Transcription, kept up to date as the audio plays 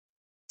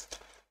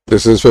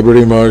This is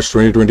February, March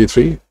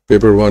 2023,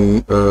 paper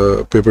 1,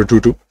 paper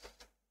 22.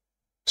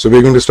 So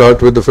we're going to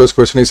start with the first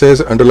question. He says,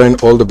 underline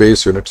all the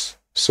base units.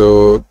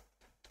 So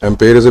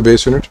ampere is a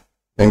base unit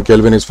and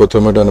Kelvin is for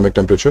thermodynamic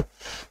temperature.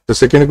 The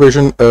second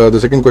equation, the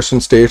second question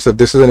states that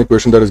this is an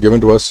equation that is given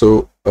to us.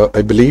 So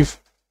I believe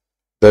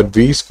that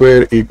V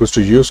square equals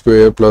to U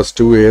square plus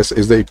 2AS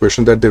is the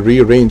equation that they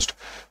rearranged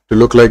to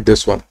look like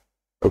this one.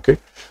 Okay.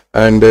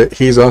 And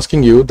he's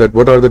asking you that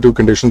what are the two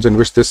conditions in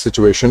which this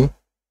situation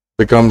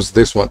becomes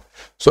this one.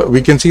 So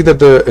we can see that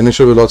the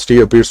initial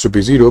velocity appears to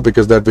be 0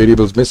 because that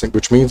variable is missing,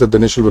 which means that the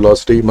initial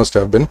velocity must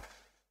have been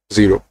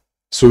 0.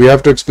 So we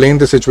have to explain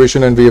the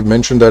situation, and we have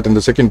mentioned that in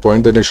the second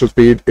point, the initial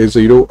speed is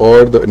 0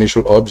 or the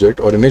initial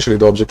object, or initially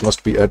the object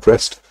must be at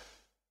rest.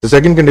 The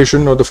second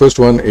condition, or the first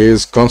one,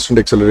 is constant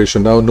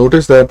acceleration. Now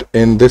notice that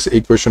in this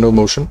equation of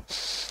motion,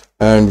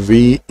 and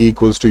V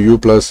equals to U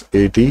plus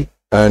AT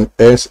and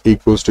S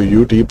equals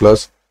to UT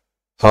plus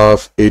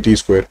half AT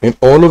square. In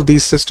all of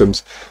these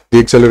systems, the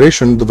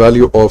acceleration, the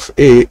value of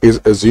A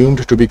is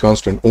assumed to be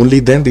constant.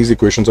 Only then these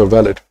equations are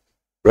valid,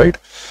 right?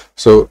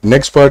 So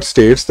next part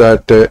states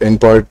that in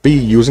part B,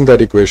 using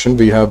that equation,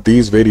 we have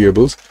these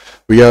variables.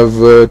 We have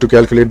to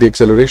calculate the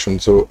acceleration.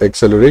 So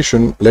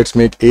acceleration, let's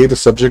make A the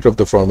subject of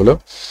the formula.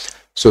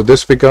 So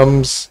this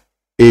becomes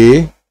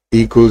A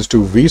equals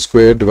to V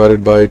squared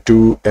divided by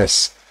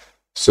 2S.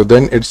 So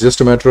then it's just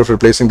a matter of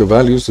replacing the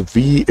values.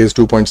 V is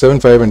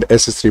 2.75 and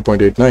S is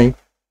 3.89.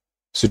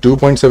 So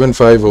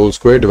 2.75 whole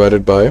square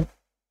divided by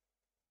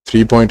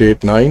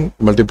 3.89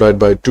 multiplied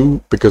by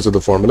 2 because of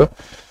the formula.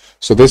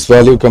 So this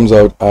value comes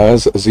out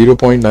as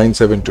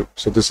 0.972.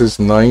 So this is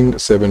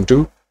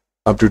 972.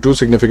 Up to two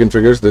significant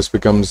figures, this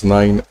becomes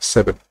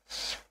 97.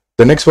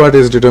 The next part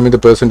is determine the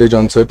percentage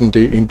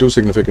uncertainty in two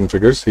significant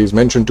figures. He's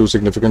mentioned two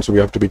significant, so we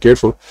have to be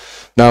careful.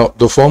 Now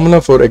the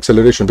formula for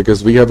acceleration,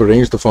 because we have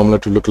arranged the formula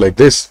to look like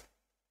this.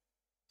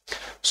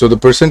 So the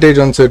percentage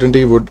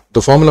uncertainty would,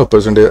 the formula of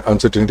percentage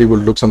uncertainty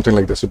would look something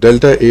like this. So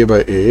delta A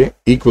by A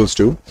equals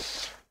to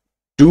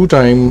 2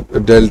 times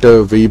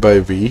delta V by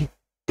V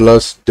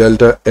plus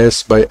delta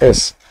S by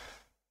S.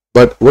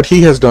 But what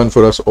he has done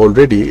for us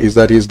already is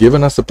that he's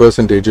given us the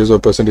percentages or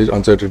percentage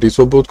uncertainties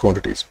for both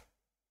quantities.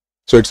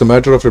 So it's a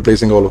matter of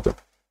replacing all of them.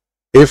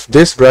 If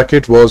this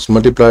bracket was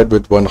multiplied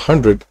with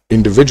 100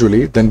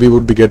 individually, then we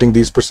would be getting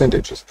these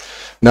percentages.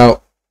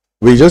 Now,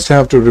 we just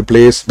have to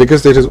replace,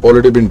 because it has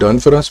already been done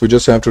for us, we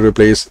just have to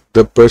replace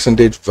the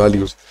percentage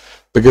values,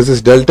 because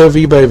this delta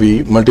V by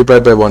V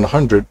multiplied by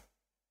 100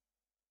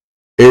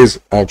 is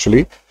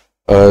actually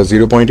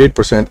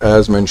 0.8%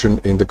 as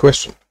mentioned in the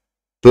question.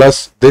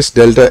 Plus this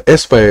delta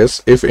S by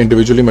S, if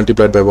individually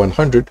multiplied by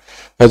 100,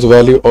 has a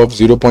value of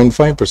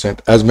 0.5%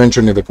 as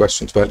mentioned in the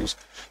question's values.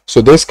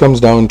 So this comes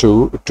down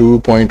to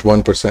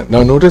 2.1%.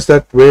 Now notice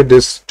that where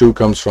this 2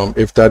 comes from,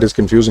 if that is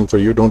confusing for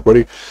you, don't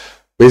worry.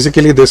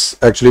 Basically, this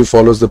actually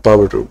follows the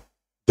power rule,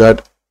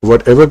 that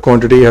whatever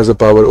quantity has a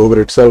power over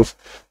itself,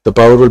 the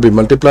power will be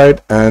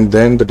multiplied and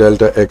then the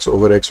delta X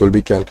over X will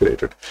be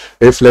calculated.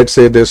 If let's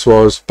say this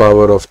was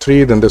power of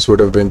 3, then this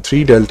would have been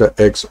 3 delta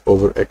X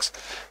over X.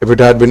 If it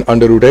had been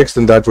under root X,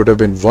 then that would have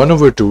been 1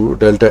 over 2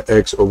 delta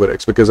X over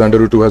X, because under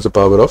root 2 has a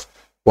power of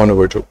 1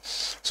 over 2.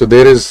 So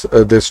there is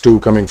this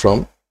 2 coming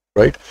from,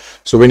 right?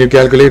 So when you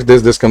calculate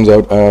this, this comes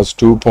out as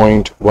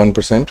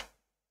 2.1%.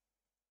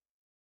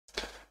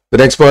 The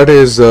next part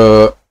is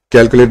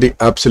calculate the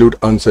absolute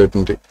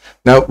uncertainty.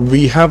 Now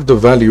we have the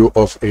value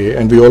of A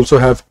and we also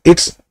have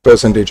its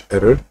percentage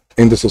error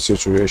in this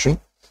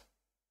situation.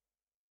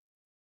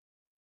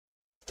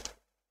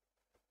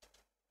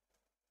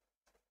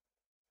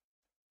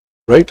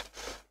 Right?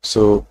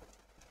 So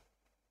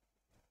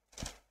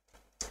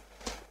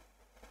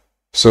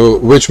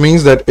which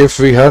means that if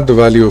we had the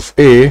value of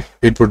A,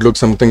 it would look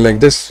something like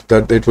this,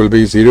 that it will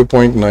be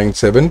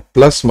 0.97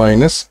 plus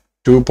minus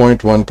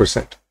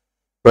 2.1%.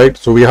 Right,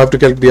 so we have to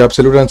calculate the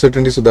absolute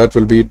uncertainty, so that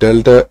will be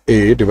delta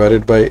A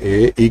divided by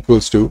A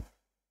equals to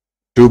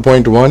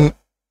 2.1%.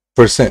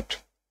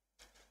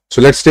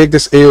 So let's take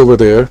this A over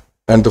there,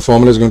 and the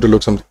formula is going to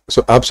look something.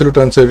 So absolute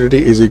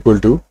uncertainty is equal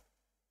to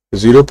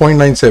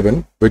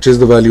 0.97, which is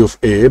the value of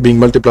A, being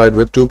multiplied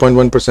with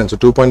 2.1%. So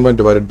 2.1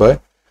 divided by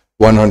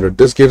 100.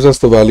 This gives us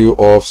the value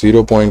of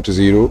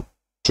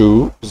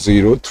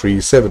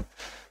 0.02037.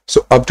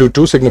 So up to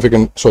one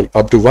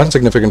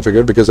significant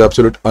figure, because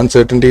absolute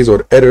uncertainties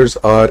or errors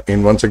are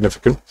in one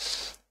significant,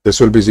 this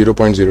will be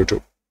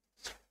 0.02.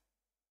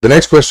 The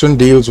next question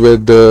deals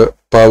with the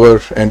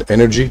power and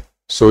energy.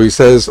 So he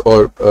says,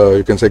 or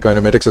you can say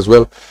kinematics as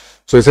well.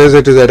 So he says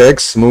it is at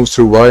X, moves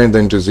through Y and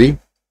then to Z.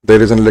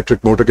 There is an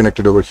electric motor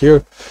connected over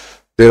here.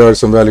 There are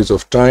some values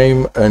of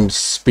time and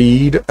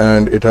speed,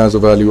 and it has a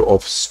value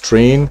of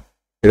strain.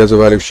 It has a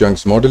value of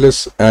Young's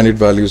modulus, and it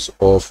values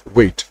of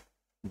weight,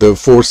 the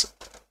force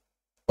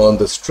on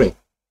the string,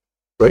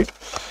 right?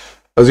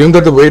 Assume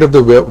that the weight of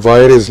the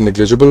wire is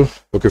negligible.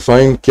 Okay,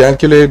 fine.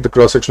 Calculate the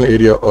cross-sectional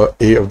area or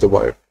A of the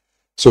wire.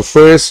 So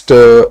first,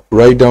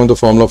 write down the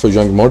formula for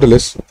Young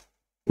modulus,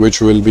 which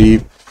will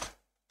be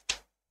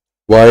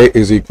Y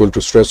is equal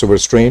to stress over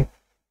strain.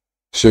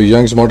 So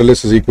Young's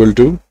modulus is equal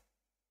to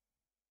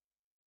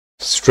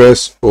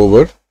stress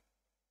over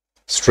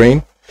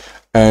strain,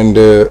 and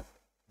the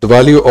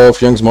value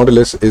of Young's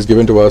modulus is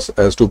given to us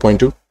as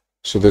 2.2.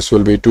 So this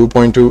will be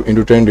 2.2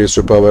 into 10 raised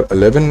to power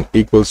 11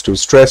 equals to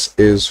stress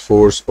is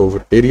force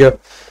over area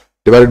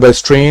divided by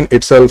strain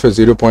itself is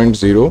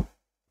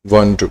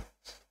 0.012.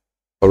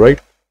 All right.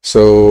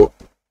 So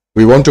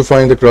we want to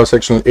find the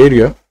cross-sectional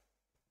area.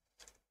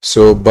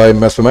 So by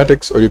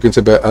mathematics, or you can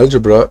say by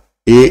algebra,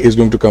 A is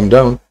going to come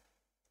down,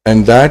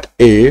 and that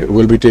A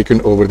will be taken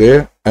over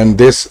there, and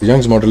this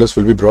Young's modulus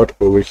will be brought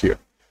over here.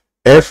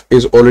 F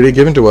is already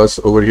given to us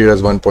over here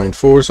as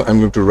 1.4, so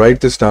I'm going to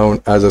write this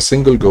down as a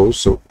single go.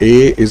 So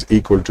A is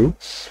equal to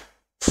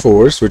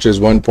force, which is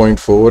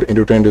 1.4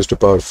 into 10 raised to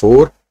power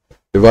 4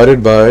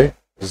 divided by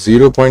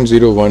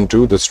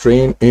 0.012, the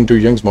strain, into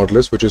Young's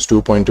modulus, which is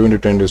 2.2 into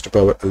 10 raised to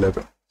power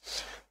 11.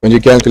 When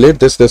you calculate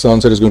this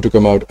answer is going to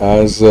come out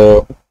as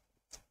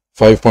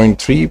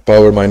 5.3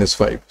 power minus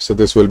 5. So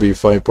this will be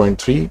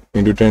 5.3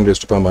 into 10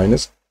 raised to power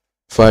minus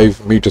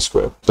 5 meters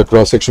square, the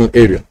cross-sectional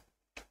area.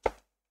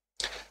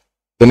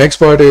 The next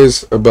part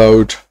is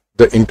about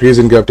the increase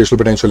in gravitational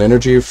potential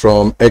energy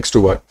from X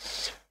to Y.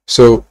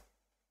 So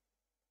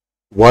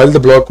while the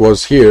block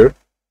was here,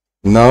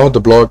 now the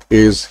block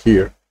is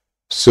here.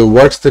 So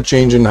what's the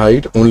change in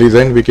height? Only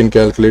then we can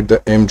calculate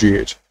the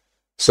mgh.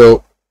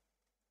 So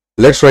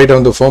let's write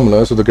down the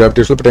formula. So the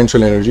gravitational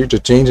potential energy, the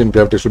change in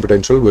gravitational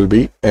potential, will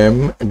be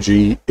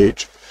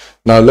mgh.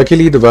 Now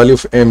luckily the value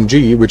of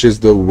mg, which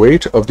is the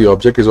weight of the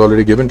object, is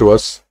already given to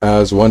us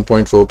as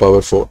 1.4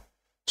 power 4.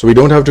 So we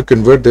don't have to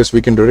convert this,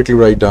 we can directly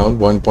write down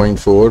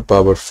 1.4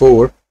 power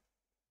 4,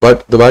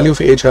 but the value of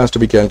h has to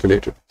be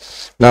calculated.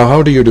 Now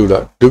how do you do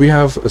that? Do we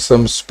have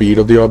some speed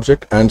of the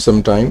object and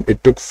some time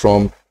it took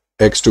from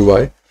x to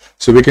y?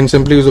 So we can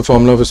simply use the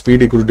formula of a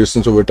speed equal to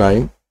distance over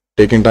time,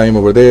 taking time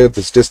over there,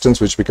 this distance,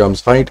 which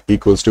becomes height,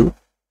 equals to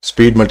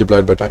speed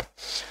multiplied by time.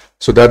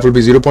 So that will be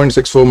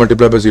 0.64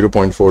 multiplied by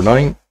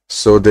 0.49.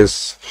 So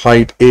this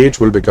height h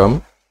will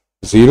become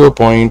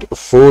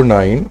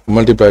 0.49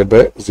 multiplied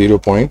by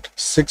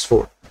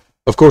 0.64.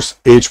 Of course,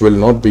 h will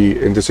not be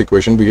in this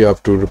equation. We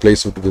have to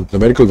replace it with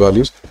numerical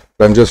values,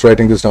 but I'm just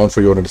writing this down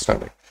for your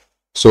understanding.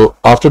 So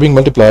after being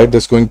multiplied,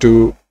 this is going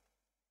to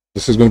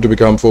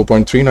become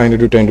 4.39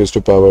 into 10 raised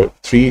to power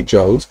 3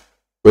 joules,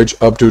 which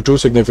up to two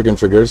significant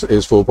figures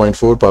is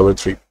 4.4 power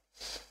 3.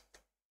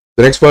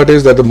 The next part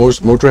is that the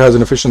motor has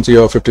an efficiency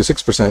of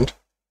 56%.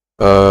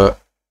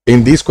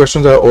 In these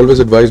questions, I always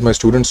advise my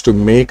students to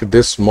make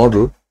this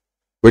model,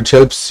 which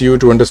helps you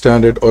to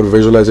understand it or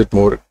visualize it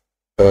more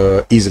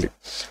easily.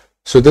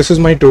 So this is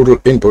my total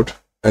input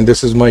and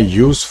this is my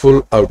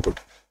useful output.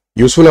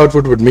 Useful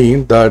output would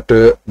mean that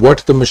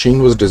what the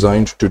machine was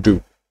designed to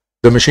do.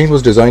 The machine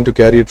was designed to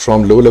carry it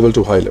from low level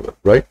to high level,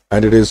 right?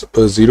 And it is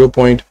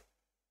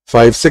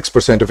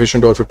 0.56%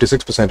 efficient or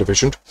 56%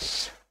 efficient.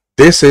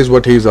 This is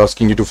what he is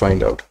asking you to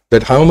find out,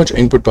 that how much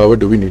input power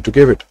do we need to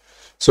give it.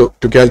 So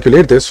to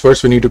calculate this,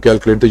 first we need to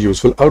calculate the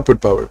useful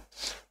output power.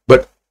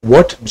 But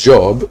what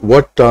job,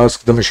 what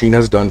task the machine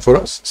has done for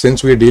us?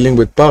 Since we are dealing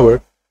with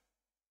power,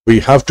 we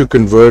have to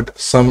convert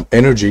some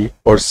energy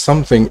or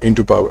something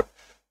into power.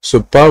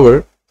 So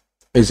power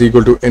is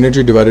equal to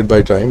energy divided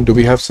by time. Do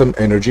we have some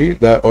energy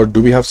that, or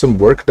do we have some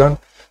work done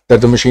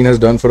that the machine has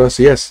done for us?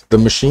 Yes, the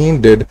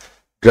machine did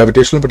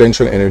gravitational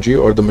potential energy,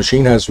 or the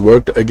machine has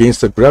worked against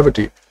the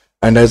gravity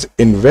and has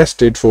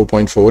invested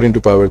 4.4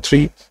 into power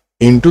 3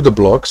 into the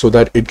block so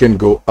that it can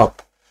go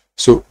up.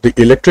 So the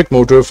electric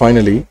motor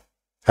finally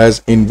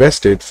has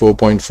invested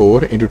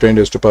 4.4 into 10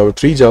 raised to power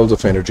 3 joules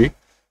of energy.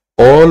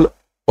 All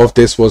of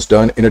this was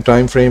done in a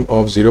time frame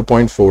of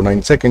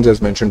 0.49 seconds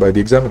as mentioned by the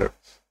examiner,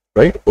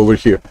 right over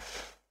here.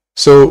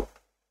 So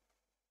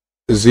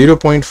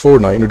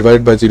 0.49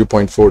 divided by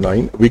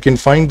 0.49, we can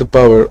find the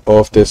power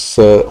of this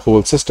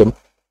whole system,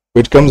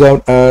 which comes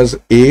out as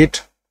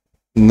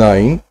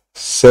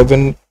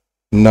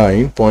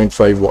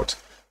 8979.5 watts.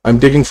 I'm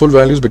taking full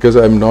values because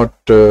I'm not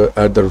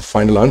at the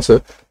final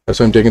answer. That's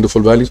why I'm taking the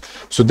full values.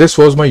 So this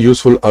was my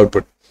useful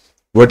output.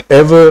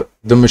 Whatever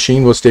the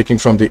machine was taking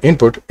from the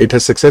input, it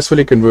has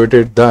successfully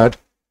converted that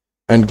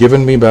and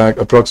given me back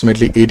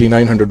approximately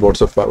 8900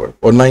 watts of power,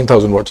 or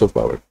 9000 watts of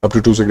power, up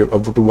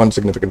to one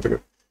significant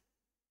figure.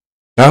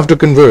 Now I have to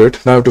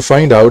convert, now I have to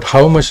find out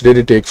how much did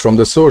it take from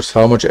the source,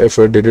 how much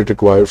effort did it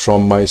require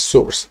from my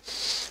source.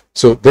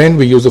 So then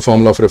we use the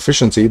formula for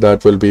efficiency,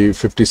 that will be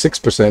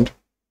 56%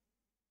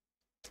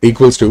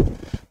 equals to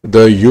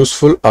the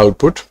useful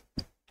output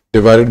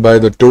divided by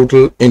the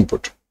total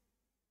input,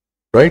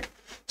 right?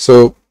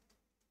 So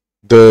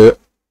the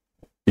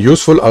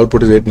useful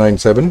output is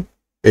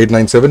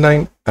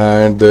 8979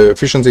 and the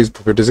efficiency is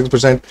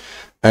 56%,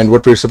 and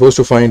what we're supposed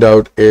to find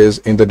out is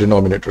in the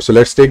denominator. So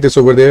let's take this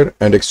over there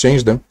and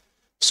exchange them.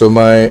 So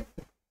my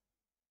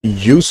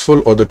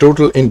useful, or the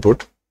total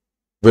input,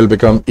 will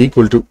become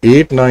equal to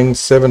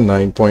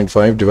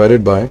 8979.5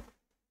 divided by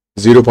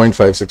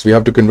 0.56. We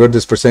have to convert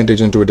this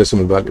percentage into a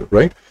decimal value,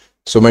 right?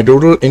 So my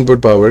total input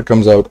power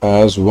comes out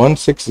as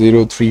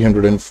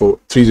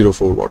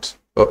 160,304 watts.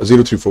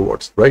 034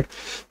 watts, right?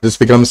 This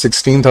becomes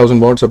 16,000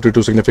 watts up to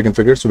two significant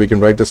figures. So we can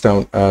write this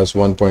down as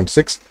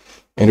 1.6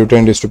 into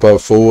 10 raised to power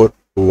 4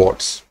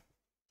 watts.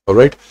 All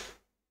right.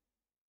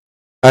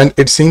 And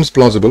it seems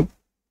plausible.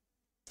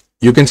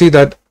 You can see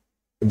that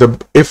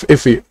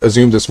if we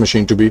assume this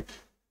machine to be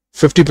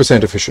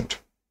 50% efficient,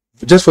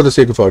 just for the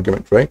sake of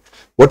argument, right?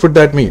 What would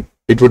that mean?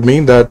 It would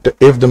mean that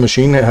if the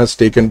machine has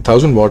taken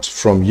 1000 watts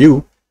from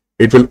you,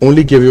 it will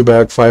only give you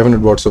back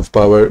 500 watts of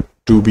power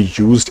to be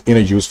used in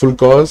a useful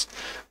cause,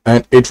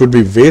 and it would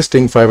be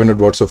wasting 500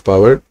 watts of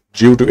power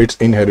due to its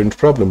inherent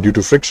problem, due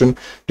to friction,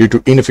 due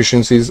to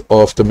inefficiencies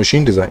of the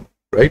machine design,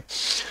 right?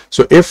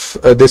 So if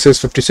this is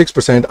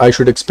 56%, I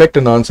should expect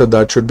an answer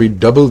that should be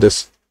double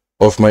this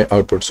of my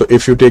output. So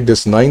if you take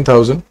this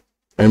 9,000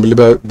 and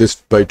multiply this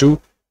by 2,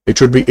 it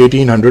should be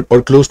 1800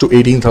 or close to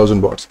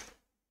 18,000 watts.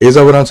 Is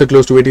our answer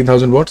close to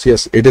 18,000 watts?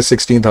 Yes, it is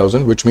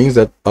 16,000, which means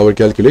that our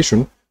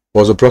calculation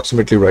was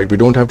approximately right. We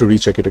don't have to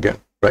recheck it again,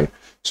 right?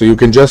 So you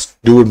can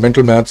just do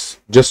mental maths,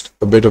 just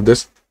a bit of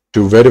this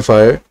to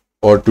verify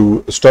or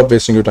to stop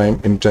wasting your time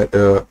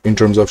in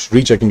terms of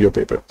rechecking your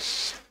paper.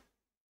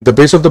 The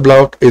base of the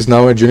block is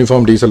now at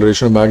uniform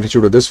deceleration of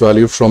magnitude of this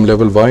value from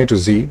level Y to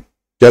Z.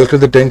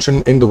 Calculate the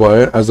tension in the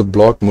wire as the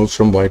block moves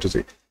from Y to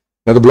Z.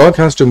 Now the block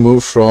has to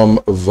move from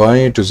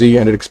Y to Z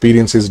and it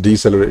experiences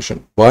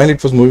deceleration. While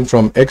it was moving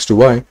from X to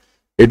Y,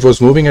 it was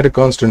moving at a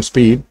constant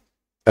speed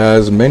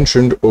as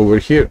mentioned over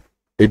here.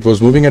 It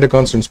was moving at a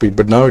constant speed,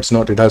 but now it's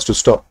not, it has to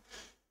stop.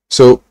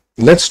 So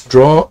let's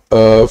draw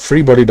a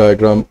free body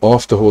diagram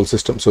of the whole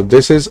system. So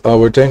this is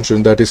our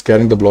tension that is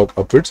carrying the block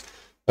upwards.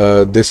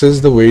 This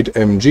is the weight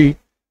mg,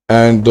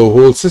 and the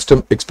whole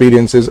system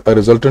experiences a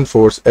resultant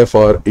force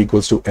Fr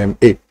equals to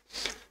ma.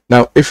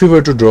 Now if we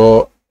were to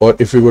draw, or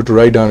if we were to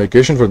write down an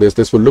equation for this,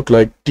 this will look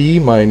like T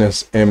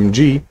minus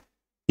mg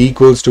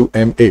equals to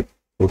ma.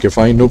 Okay,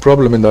 fine, no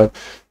problem in that.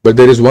 But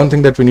there is one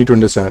thing that we need to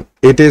understand.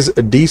 It is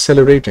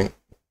decelerating.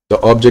 The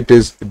object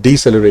is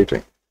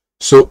decelerating.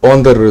 So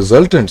on the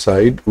resultant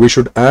side, we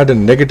should add a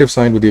negative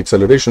sign with the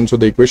acceleration. So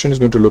the equation is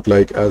going to look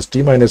like as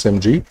T minus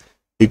mg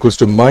equals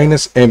to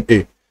minus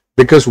ma.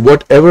 Because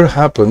whatever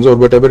happens or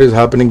whatever is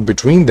happening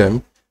between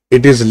them,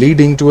 it is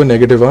leading to a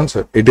negative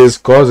answer. It is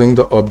causing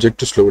the object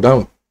to slow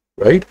down,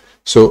 right?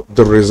 So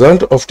the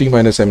result of T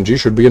minus mg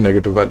should be a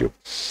negative value.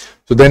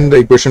 So then the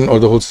equation or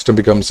the whole system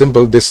becomes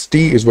simple. This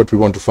T is what we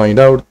want to find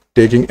out.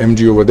 Taking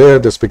mg over there,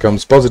 this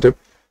becomes positive.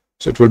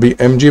 So it will be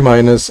mg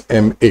minus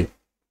ma.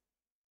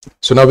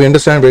 So now we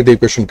understand where the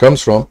equation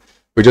comes from.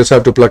 We just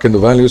have to plug in the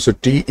value. So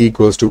T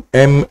equals to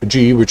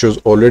mg, which is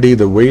already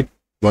the weight,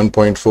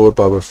 1.4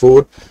 power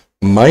 4,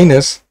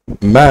 minus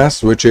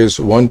mass, which is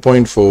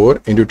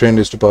 1.4 into 10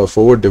 raised to power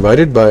 4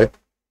 divided by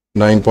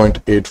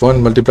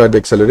 9.81 multiplied by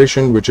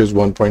acceleration, which is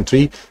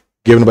 1.3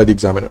 given by the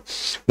examiner.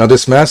 Now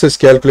this mass is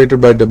calculated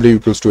by W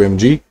equals to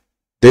mg.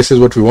 This is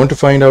what we want to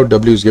find out.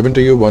 W is given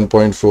to you,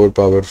 1.4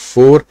 power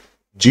 4.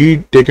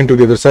 G taken to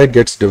the other side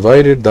gets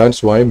divided.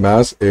 That's why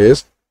mass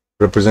is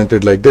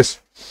represented like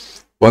this.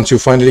 Once you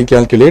finally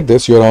calculate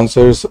this, your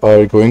answers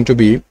are going to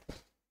be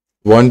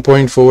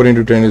 1.4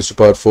 into 10 raised to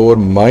power 4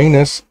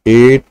 minus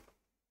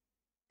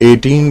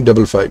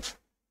 1855.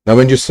 Now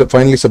when you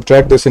finally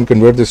subtract this and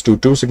convert this to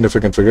two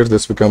significant figures,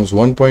 this becomes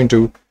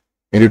 1.2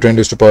 into 10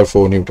 raised to power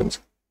 4 newtons,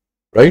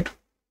 right?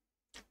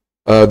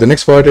 The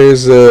next part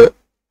is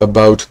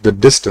about the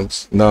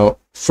distance. Now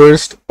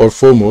first or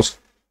foremost,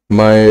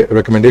 my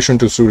recommendation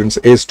to students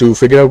is to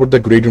figure out what the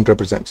gradient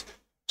represents.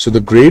 So the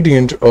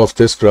gradient of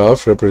this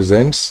graph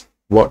represents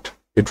what?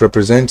 It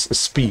represents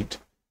speed,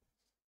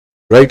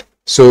 right?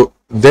 So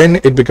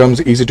then it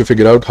becomes easy to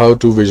figure out how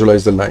to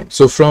visualize the line.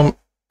 So from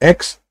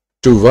X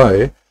to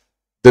Y,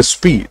 the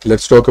speed,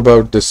 let's talk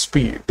about the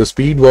speed. The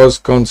speed was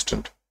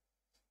constant.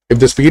 If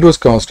the speed was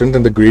constant,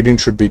 then the gradient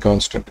should be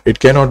constant. It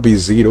cannot be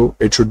zero.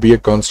 It should be a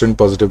constant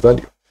positive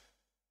value.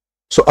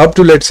 So up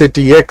to, let's say,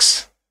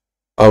 Tx,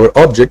 our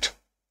object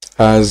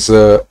has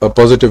a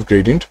positive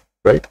gradient,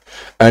 right?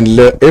 And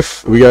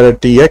if we are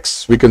at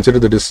Tx, we consider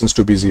the distance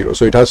to be 0.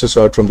 So it has to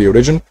start from the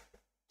origin.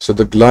 So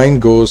the line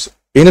goes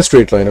in a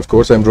straight line. Of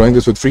course, I'm drawing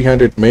this with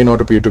freehand. It may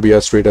not appear to be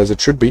as straight as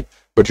it should be,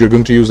 but you're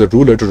going to use a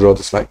ruler to draw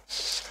this line.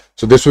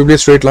 So this will be a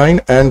straight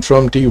line, and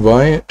from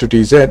Ty to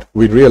Tz,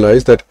 we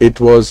realize that it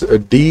was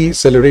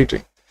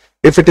decelerating.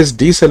 If it is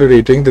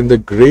decelerating, then the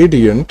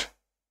gradient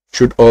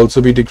should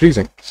also be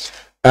decreasing.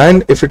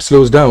 And if it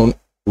slows down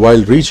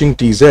while reaching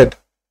Tz,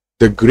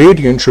 the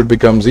gradient should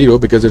become 0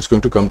 because it's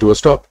going to come to a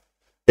stop.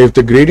 If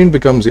the gradient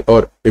becomes,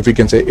 or if we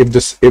can say,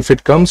 if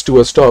it comes to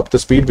a stop, the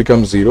speed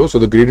becomes 0. So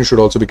the gradient should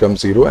also become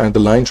 0, and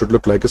the line should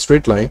look like a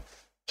straight line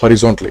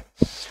horizontally.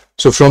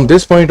 So from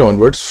this point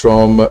onwards,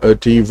 from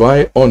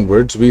Ty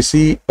onwards, we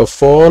see a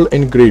fall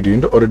in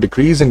gradient or a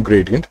decrease in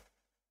gradient.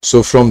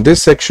 So from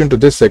this section to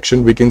this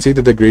section, we can see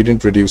that the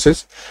gradient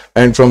reduces.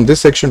 And from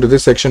this section to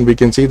this section, we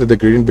can see that the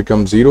gradient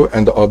becomes 0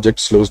 and the object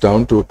slows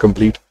down to a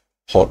complete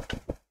halt,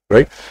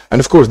 right? And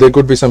of course, there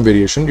could be some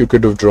variation. You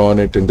could have drawn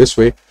it in this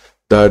way,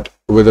 that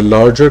with a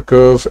larger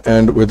curve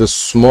and with a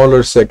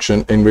smaller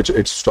section in which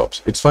it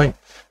stops. It's fine.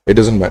 It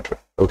doesn't matter.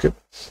 Okay,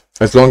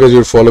 as long as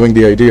you're following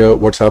the idea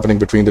what's happening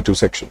between the two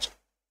sections.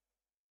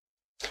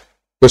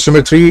 Question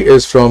number 3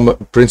 is from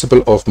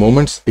principle of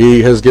moments.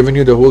 He has given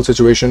you the whole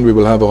situation. We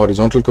will have a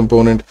horizontal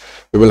component,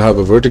 we will have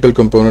a vertical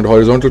component.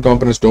 Horizontal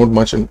components don't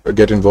much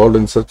get involved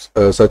in such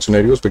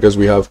scenarios because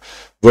we have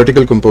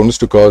vertical components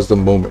to cause the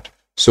moment.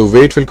 So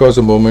weight will cause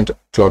a moment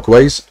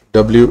clockwise,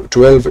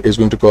 W12 is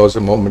going to cause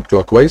a moment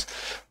clockwise,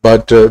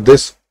 but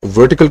this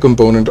vertical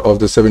component of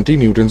the 17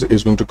 newtons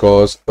is going to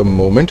cause a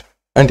moment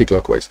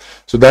anti-clockwise.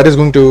 So that is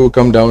going to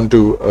come down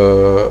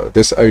to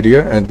this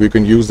idea, and we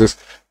can use this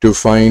to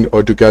find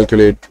or to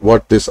calculate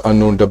what this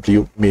unknown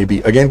W may be.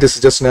 Again, this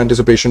is just an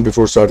anticipation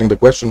before starting the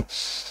question.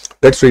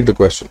 Let's read the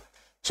question.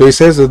 So he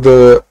says that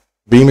the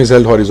beam is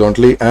held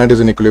horizontally and is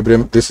in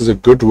equilibrium. This is a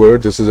good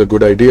word, this is a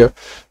good idea,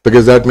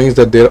 because that means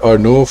that there are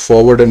no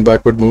forward and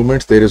backward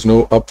movements, there is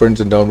no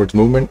upwards and downwards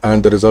movement,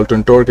 and the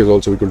resultant torque is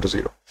also equal to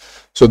 0.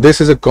 So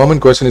this is a common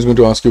question he's going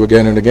to ask you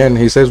again and again.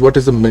 He says, what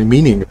is the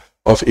meaning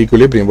of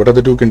equilibrium? What are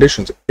the two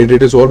conditions? It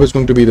is always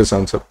going to be this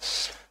answer.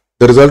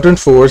 The resultant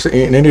force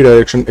in any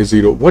direction is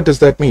 0. What does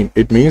that mean?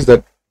 It means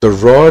that the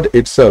rod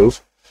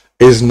itself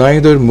is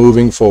neither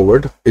moving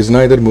forward, is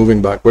neither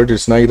moving backward,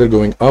 it's neither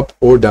going up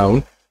or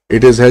down.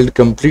 It is held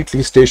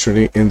completely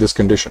stationary in this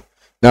condition.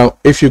 Now,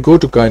 if you go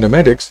to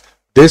kinematics,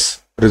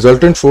 this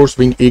resultant force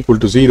being equal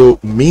to 0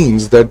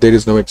 means that there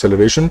is no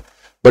acceleration.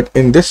 But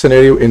in this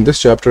scenario, in this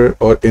chapter,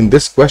 or in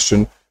this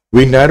question,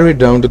 we narrow it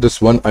down to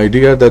this one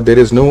idea that there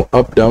is no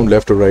up, down,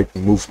 left or right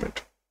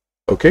movement.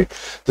 Okay.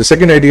 The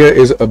second idea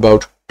is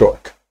about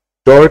torque.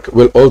 Torque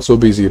will also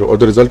be 0, or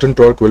the resultant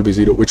torque will be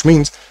 0, which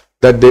means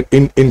that there,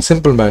 in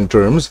simple man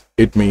terms,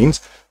 it means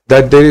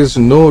that there is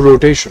no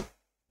rotation.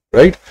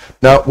 Right?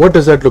 Now, what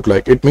does that look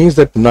like? It means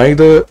that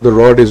neither the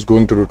rod is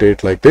going to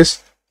rotate like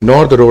this,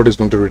 nor the rod is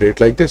going to rotate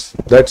like this.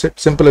 That's it.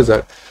 Simple as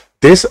that.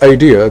 This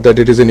idea that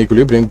it is in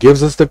equilibrium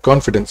gives us the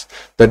confidence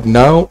that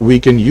now we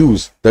can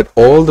use that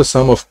all the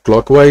sum of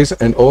clockwise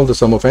and all the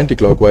sum of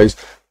anti-clockwise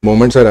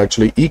moments are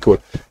actually equal.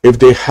 If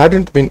they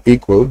hadn't been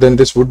equal, then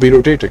this would be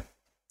rotating,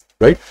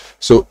 right?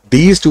 So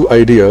these two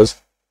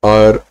ideas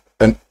are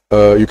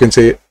you can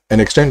say an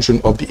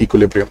extension of the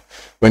equilibrium.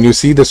 When you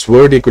see this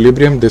word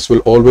equilibrium, this will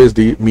always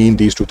mean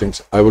these two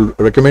things. I will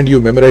recommend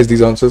you memorize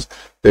these answers.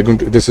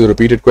 This is a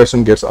repeated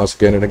question, gets asked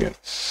again and again.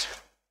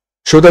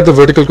 Show that the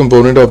vertical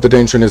component of the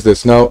tension is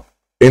this. Now,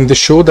 in the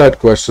show that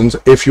questions,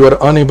 if you are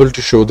unable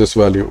to show this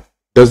value,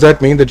 does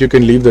that mean that you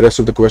can leave the rest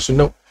of the question?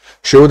 No.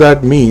 Show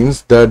that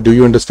means that do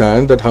you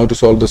understand that how to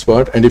solve this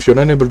part? And if you're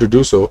unable to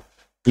do so,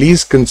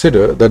 please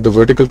consider that the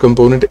vertical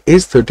component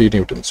is 30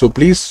 newtons. So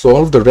please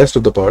solve the rest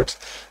of the parts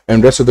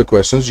and rest of the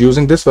questions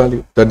using this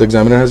value that the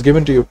examiner has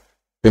given to you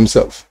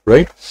himself,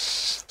 right?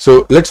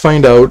 So let's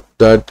find out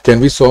that can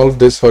we solve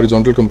this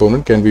horizontal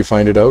component? Can we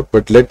find it out?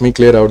 But let me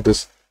clear out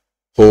this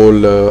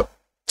whole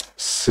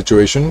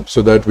situation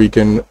so that we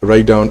can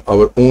write down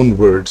our own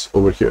words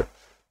over here.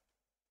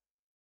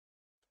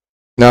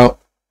 Now,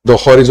 the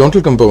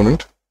horizontal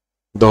component,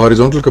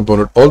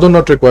 although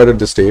not required at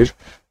this stage,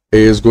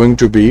 is going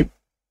to be,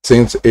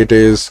 since it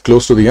is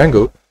close to the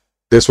angle,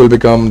 this will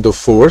become the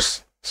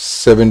force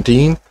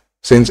 17.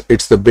 Since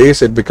it's the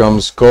base, it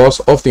becomes cos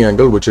of the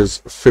angle, which is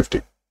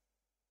 50,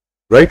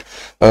 right?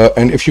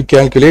 And if you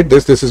calculate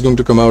this, this is going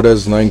to come out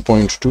as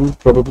 9.2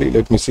 probably.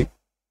 Let me see.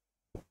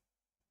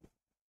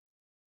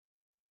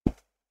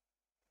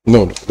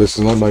 No, this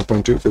is not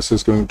 9.2. This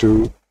is going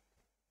to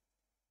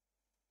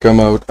come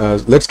out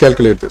as, let's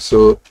calculate this.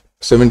 So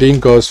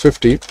 17 cos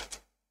 50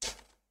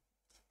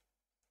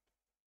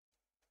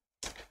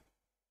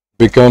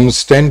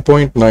 becomes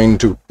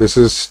 10.92. This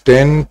is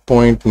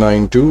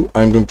 10.92.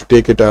 I'm going to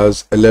take it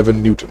as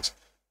 11 newtons.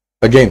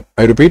 Again,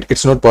 I repeat,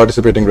 it's not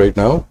participating right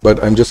now,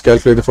 but I'm just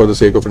calculating for the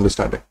sake of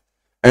understanding.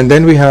 And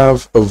then we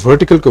have a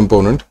vertical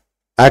component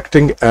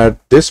acting at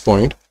this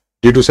point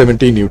due to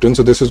 17 newtons.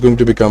 So this is going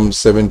to become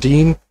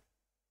 17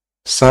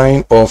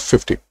 sine of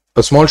 50.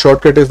 A small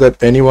shortcut is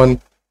that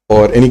anyone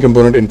or any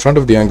component in front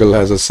of the angle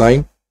has a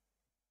sine,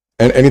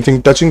 and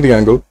anything touching the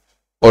angle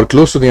or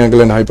close to the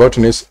angle and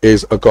hypotenuse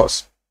is a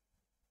cos.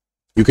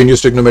 You can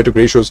use trigonometric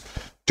ratios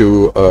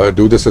to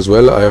do this as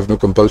well. I have no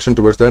compulsion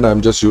towards that.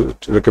 I'm just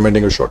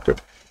recommending a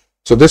shortcut.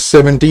 So this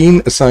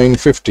 17 sine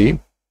 50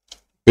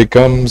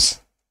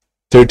 becomes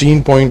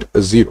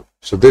 13.0.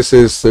 So this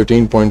is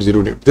 13.0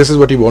 newton. This is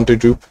what he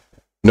wanted to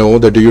know,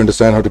 that do you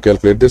understand how to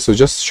calculate this? So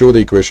just show the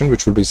equation,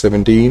 which will be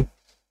 17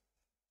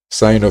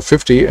 sine of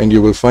 50, and you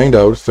will find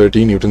out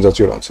 13 newtons. That's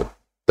your answer.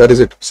 That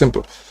is it.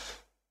 Simple.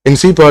 In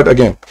C part,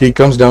 again, he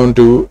comes down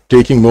to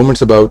taking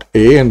moments about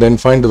A and then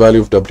find the value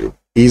of W.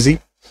 Easy.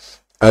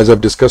 As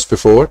I've discussed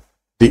before,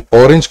 the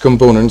orange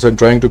components are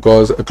trying to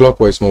cause a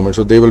clockwise moment.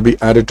 So they will be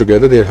added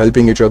together. They're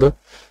helping each other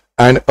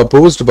and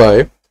opposed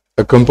by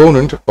a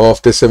component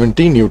of the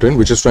 17 newton,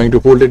 which is trying to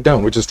hold it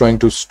down, which is trying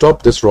to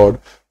stop this rod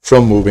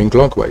from moving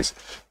clockwise.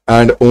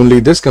 And only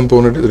this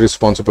component is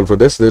responsible for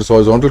this. This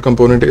horizontal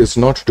component is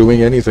not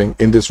doing anything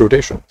in this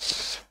rotation.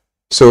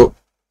 So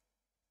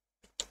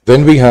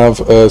when we have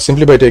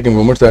simply by taking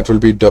moments, that will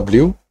be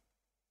W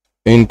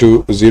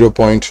into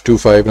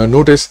 0.25. Now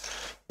notice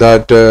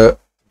that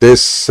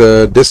this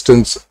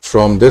distance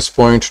from this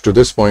point to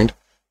this point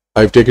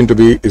I've taken to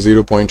be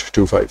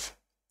 0.25,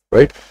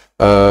 right?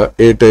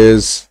 It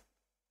is,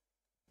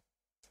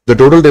 the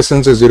total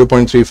distance is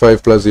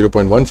 0.35 plus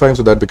 0.15,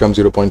 so that becomes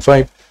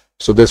 0.5.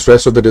 So this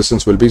rest of the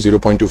distance will be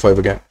 0.25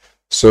 again.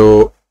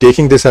 So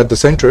taking this at the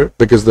center,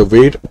 because the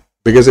weight,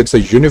 because it's a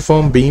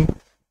uniform beam,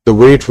 the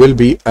weight will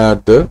be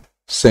at the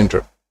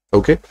center.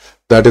 Okay,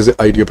 that is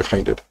the idea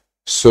behind it.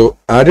 So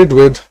added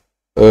with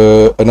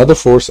another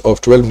force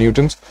of 12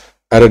 newtons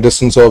at a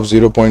distance of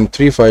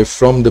 0.35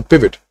 from the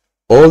pivot.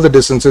 All the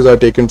distances are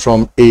taken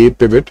from a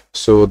pivot.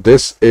 So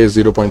this is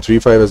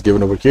 0.35 as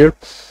given over here,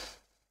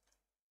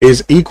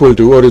 is equal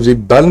to, or is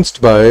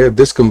balanced by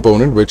this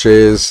component, which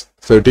is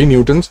 13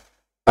 newtons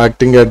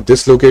acting at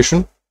this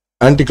location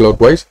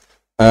anti-clockwise,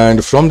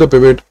 and from the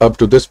pivot up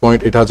to this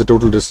point it has a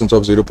total distance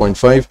of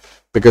 0.5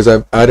 because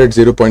I've added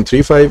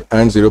 0.35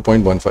 and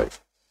 0.15.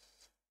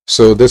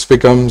 So this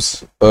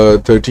becomes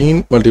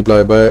 13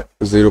 multiplied by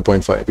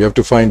 0.5. You have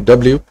to find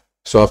W.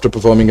 So after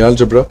performing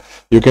algebra,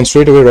 you can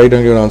straight away write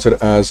down your answer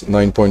as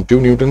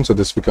 9.2 newtons. So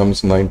this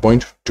becomes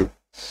 9.2.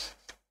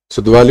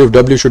 So the value of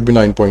W should be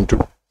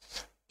 9.2.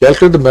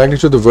 Calculate the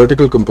magnitude of the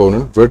vertical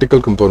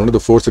component of the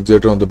force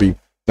exerted on the beam.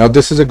 Now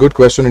this is a good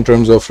question in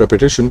terms of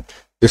repetition.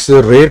 This is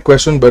a rare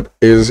question, but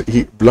is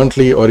he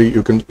bluntly, or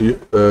you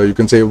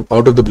can say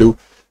out of the blue,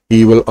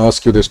 he will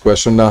ask you this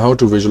question. Now how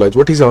to visualize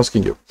what he's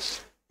asking you?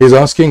 He's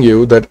asking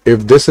you that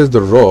if this is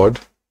the rod,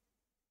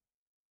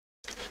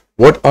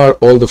 what are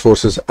all the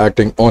forces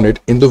acting on it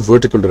in the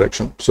vertical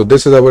direction? So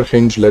this is our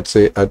hinge, let's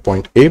say at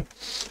point A.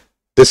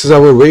 This is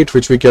our weight,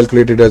 which we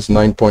calculated as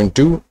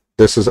 9.2.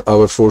 This is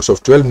our force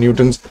of 12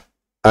 newtons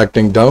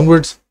acting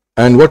downwards.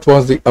 And what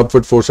was the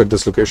upward force at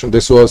this location?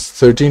 This was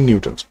 13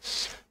 newtons.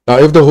 Now,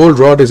 if the whole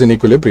rod is in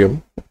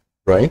equilibrium,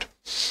 right?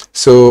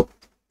 So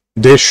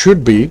there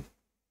should be,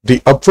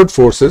 the upward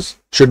forces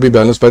should be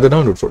balanced by the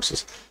downward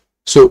forces.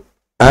 So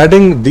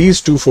adding these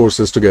two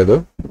forces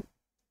together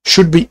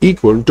should be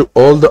equal to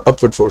all the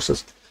upward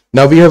forces.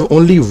 Now we have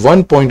only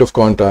one point of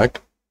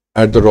contact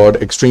at the rod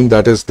extreme,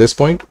 that is this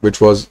point,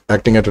 which was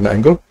acting at an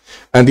angle,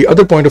 and the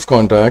other point of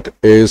contact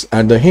is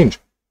at the hinge.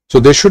 So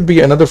there should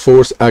be another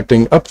force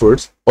acting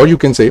upwards, or you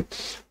can say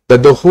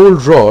that the whole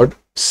rod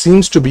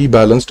seems to be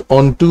balanced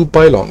on two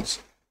pylons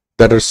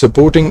that are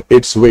supporting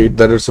its weight,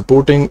 that are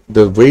supporting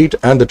the weight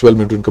and the 12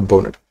 newton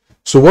component.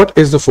 So what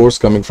is the force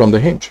coming from the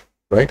hinge,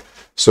 right?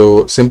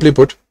 So simply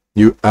put,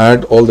 you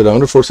add all the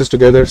downward forces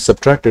together,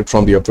 subtract it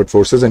from the upward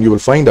forces, and you will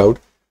find out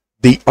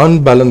the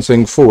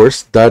unbalancing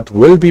force that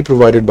will be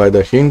provided by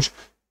the hinge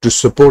to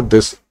support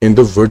this in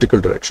the vertical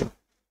direction.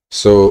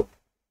 So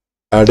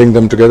adding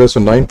them together, so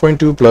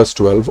 9.2 plus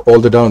 12, all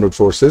the downward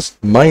forces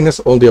minus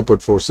all the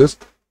upward forces,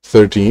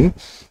 13,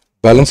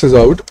 balances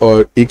out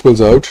or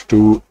equals out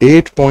to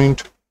 8.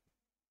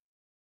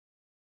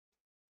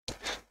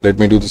 Let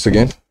me do this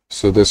again.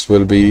 So this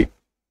will be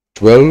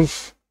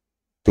 12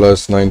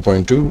 plus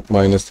 9.2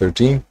 minus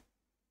 13.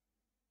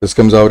 This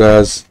comes out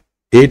as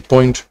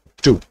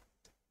 8.2.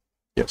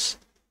 Yes.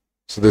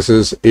 So this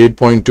is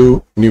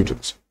 8.2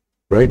 newtons,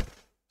 right?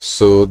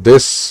 So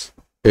this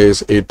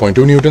is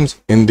 8.2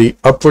 newtons in the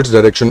upwards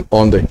direction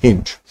on the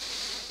hinge.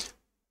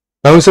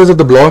 Now it says that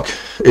the block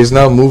is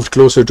now moved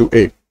closer to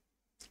A.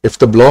 If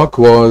the block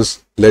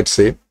was, let's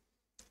say,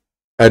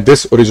 at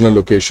this original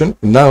location,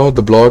 now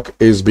the block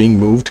is being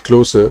moved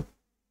closer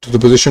to the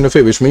position of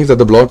A, which means that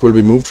the block will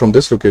be moved from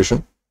this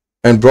location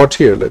and brought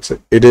here, let's say.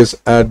 It is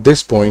at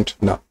this point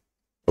now,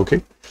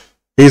 okay?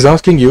 He's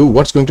asking you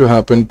what's going to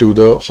happen to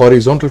the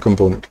horizontal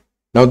component.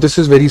 Now this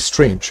is very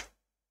strange.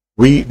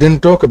 We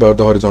didn't talk about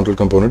the horizontal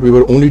component. We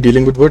were only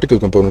dealing with vertical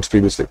components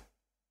previously.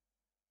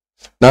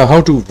 Now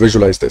how to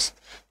visualize this?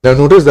 Now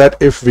notice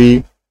that if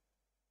we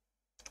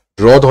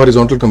draw the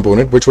horizontal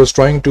component, which was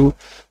trying to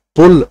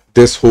pull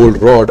this whole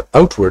rod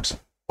outwards,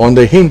 on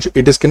the hinge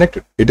it is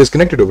connected. It is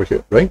connected over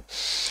here, right?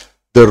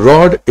 The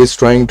rod is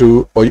trying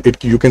to, or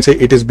you can say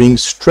it is being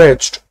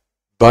stretched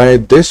by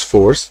this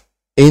force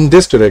in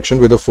this direction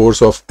with a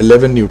force of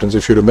 11 newtons.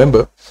 If you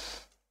remember,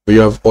 we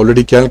have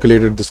already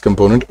calculated this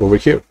component over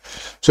here.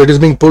 So it is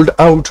being pulled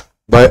out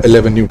by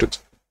 11 newtons.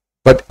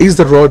 But is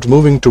the rod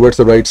moving towards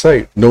the right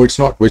side? No, it's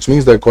not, which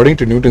means that according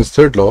to Newton's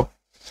third law,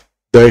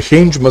 the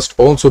hinge must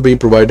also be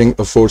providing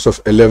a force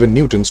of 11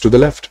 newtons to the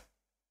left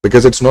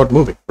because it's not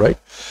moving, right?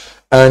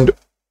 And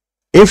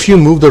if you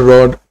move the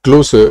rod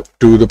closer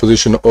to the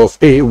position of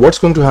A, what's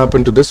going to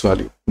happen to this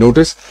value?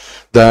 Notice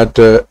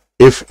that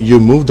if you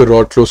move the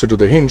rod closer to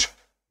the hinge,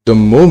 the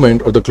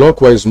moment or the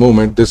clockwise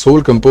moment, this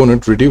whole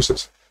component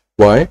reduces.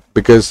 Why?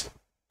 Because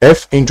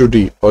F into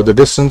D, or the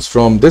distance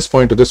from this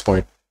point to this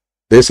point,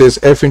 this is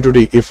F into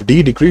D. If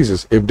D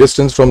decreases, if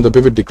distance from the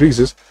pivot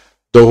decreases,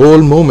 the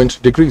whole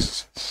moment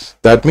decreases.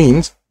 That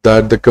means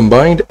that the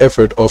combined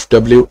effort of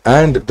W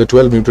and the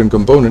 12 newton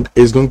component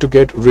is going to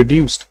get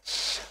reduced.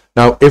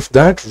 Now, if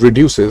that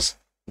reduces,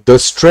 the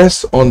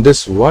stress on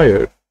this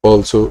wire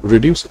also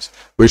reduces,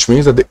 which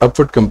means that the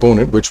upward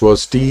component, which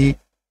was T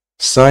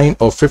sine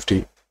of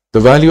 50, the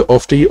value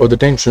of T or the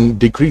tension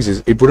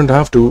decreases. It wouldn't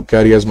have to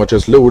carry as much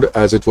as load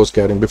as it was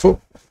carrying before,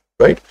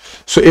 right?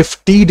 So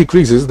if T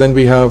decreases, then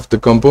we have the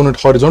component,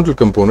 horizontal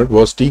component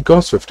was T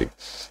cos 50.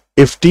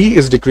 If T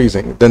is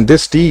decreasing, then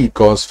this T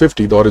cos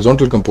 50, the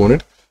horizontal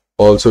component,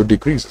 also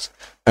decreases.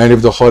 And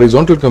if the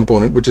horizontal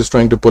component, which is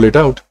trying to pull it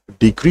out,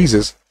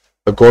 decreases,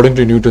 according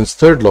to Newton's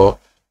third law,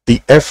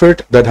 the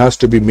effort that has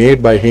to be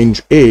made by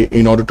hinge A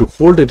in order to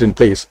hold it in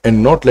place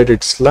and not let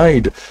it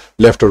slide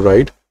left or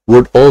right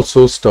would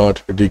also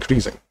start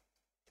decreasing.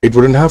 It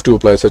wouldn't have to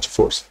apply such a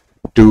force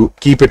to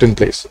keep it in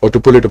place or to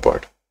pull it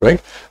apart,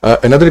 right?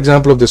 Another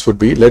example of this would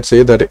be, let's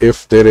say that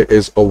if there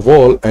is a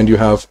wall and you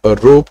have a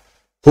rope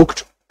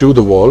hooked to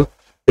the wall,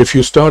 if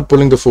you start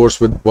pulling the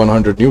force with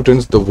 100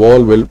 newtons, the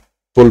wall will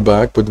pull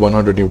back with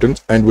 100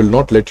 newtons and will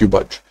not let you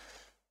budge.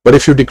 But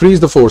if you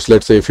decrease the force,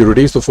 let's say if you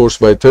reduce the force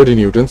by 30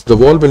 newtons, the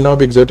wall will now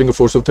be exerting a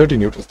force of 30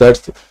 newtons.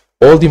 That's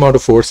all the amount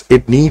of force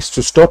it needs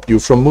to stop you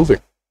from moving.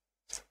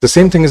 The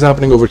same thing is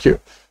happening over here.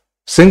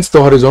 Since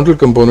the horizontal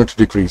component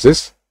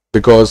decreases,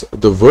 because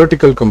the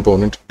vertical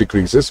component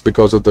decreases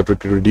because of the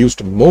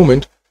reduced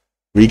moment,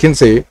 we can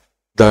say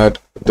that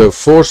the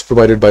force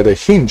provided by the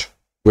hinge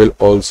will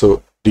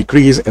also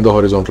decrease in the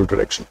horizontal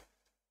direction.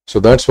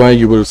 So that's why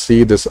you will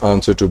see this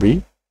answer to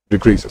be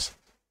decreases.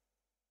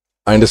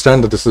 I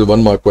understand that this is a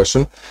 1 mark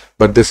question,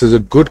 but this is a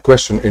good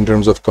question in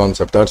terms of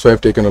concept. That's why I've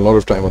taken a lot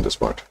of time on this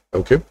part.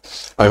 Okay,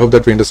 I hope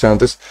that we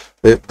understand this.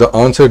 The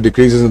answer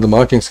decreases in the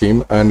marking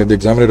scheme and in the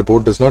examiner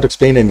report does not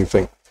explain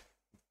anything,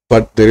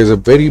 but there is a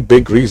very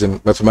big reason,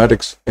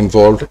 mathematics,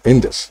 involved in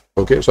this.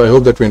 Okay, so I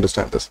hope that we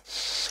understand this.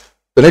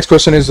 The next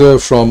question is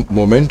from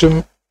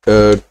momentum.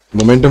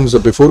 Momentums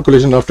before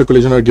collision, after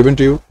collision are given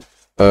to you.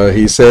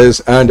 He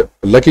says, and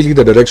luckily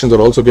the directions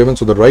are also given.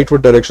 So the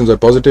rightward directions are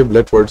positive,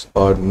 leftwards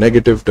are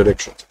negative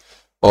directions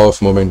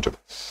of momentum.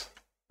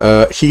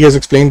 He has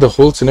explained the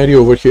whole scenario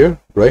over here,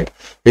 right?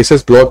 He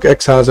says block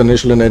X has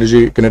initial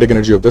energy, kinetic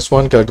energy of this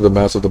one, calculate the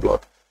mass of the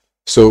block.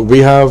 So we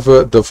have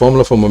the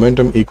formula for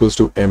momentum equals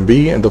to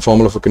mb, and the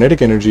formula for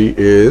kinetic energy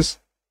is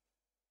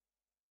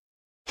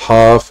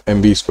half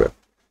mv square.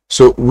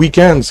 So we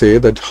can say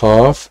that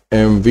half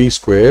mv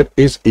square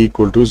is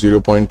equal to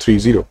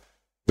 0.30.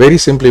 Very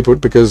simply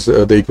put, because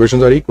the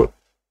equations are equal.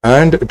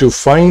 And to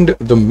find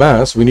the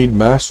mass, we need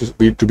mass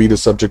to be the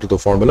subject of the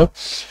formula.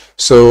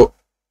 So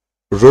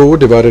rho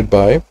divided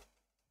by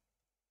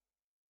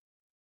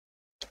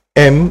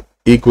m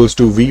equals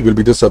to v will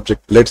be the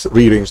subject. Let's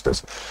rearrange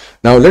this.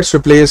 Now let's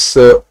replace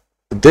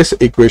this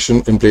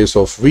equation in place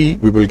of v.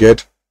 We will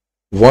get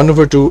 1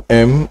 over 2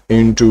 m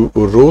into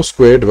rho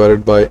square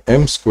divided by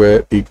m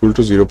square equal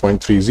to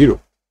 0.30.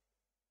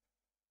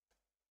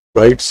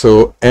 Right,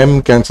 so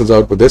m cancels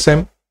out with this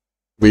m.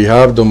 We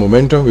have the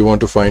momentum, we want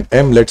to find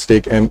m. Let's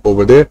take m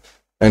over there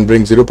and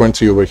bring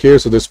 0.3 over here.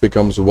 So this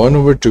becomes 1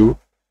 over 2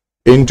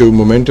 into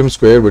momentum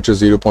square, which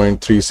is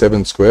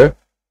 0.37 square,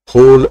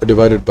 whole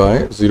divided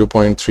by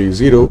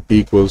 0.30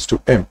 equals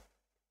to m.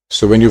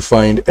 So when you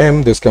find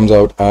m, this comes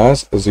out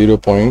as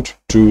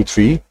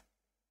 0.23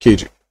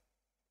 kg.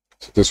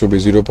 So this will be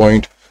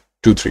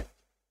 0.23.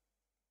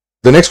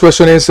 The next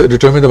question is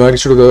determine the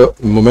magnitude of the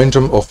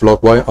momentum of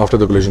block Y after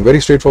the collision.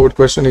 Very straightforward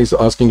question. He's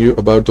asking you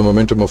about the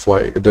momentum of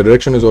Y. The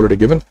direction is already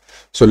given.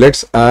 So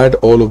let's add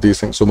all of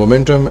these things. So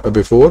momentum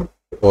before,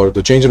 or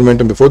the change in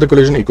momentum before the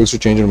collision equals to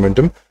change in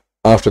momentum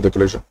after the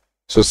collision.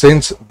 So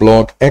since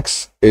block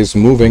X is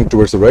moving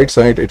towards the right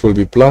side, it will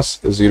be plus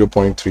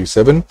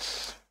 0.37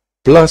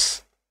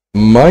 plus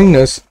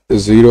minus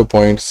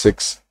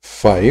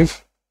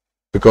 0.65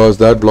 because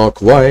that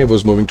block Y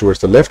was moving towards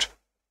the left.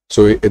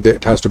 So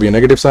it has to be a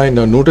negative sign.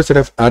 Now notice that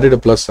I've added a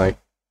plus sign,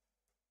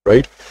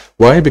 right?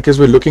 Why? Because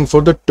we're looking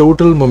for the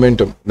total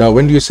momentum. Now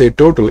when you say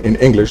total in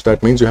English,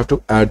 that means you have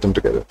to add them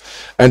together.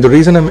 And the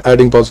reason I'm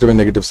adding positive and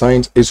negative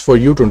signs is for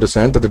you to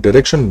understand that the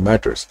direction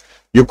matters.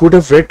 You could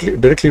have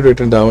directly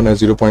written down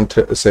as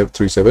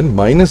 0.37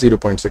 minus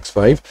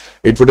 0.65.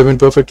 It would have been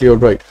perfectly all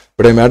right.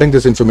 But I'm adding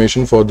this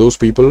information for those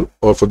people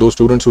or for those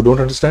students who don't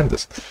understand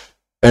this.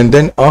 And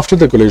then after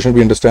the collision, we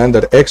understand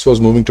that X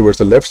was moving towards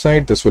the left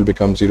side. This will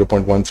become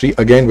 0.13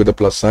 again with a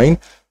plus sign,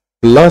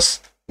 plus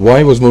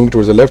Y was moving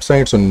towards the left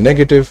side. So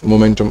negative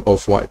momentum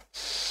of Y.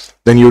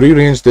 Then you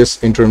rearrange this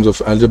in terms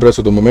of algebra.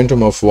 So the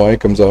momentum of Y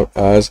comes out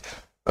as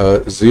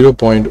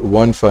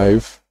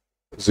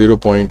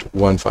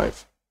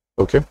 0.15.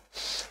 Okay.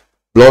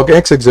 Block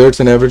X exerts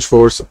an average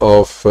force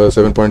of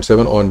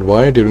 7.7 on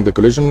Y during the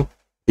collision.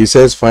 He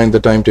says find the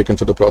time taken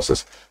for the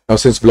process. Now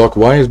since block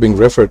Y is being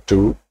referred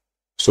to,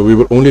 so we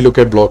will only look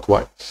at block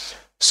Y.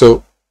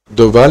 So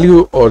the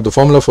value or the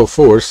formula for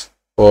force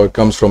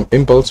comes from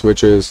impulse,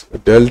 which is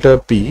delta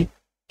P,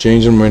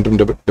 change in momentum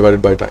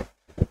divided by time.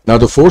 Now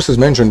the force is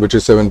mentioned, which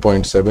is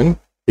 7.7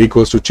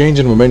 equals to change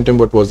in momentum.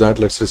 What was that?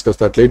 Let's discuss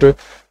that later.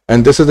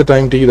 And this is the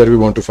time t that we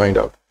want to find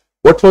out.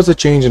 What was the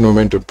change in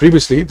momentum?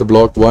 Previously, the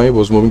block Y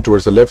was moving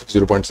towards the left,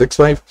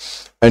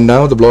 0.65, and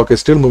now the block is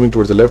still moving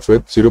towards the left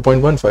with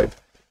 0.15.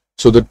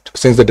 So that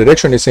since the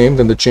direction is same,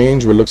 then the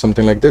change will look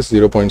something like this: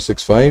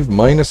 0.65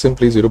 minus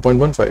simply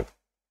 0.15.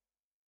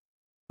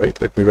 right?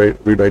 Let me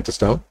rewrite this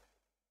down.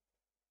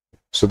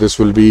 So this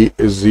will be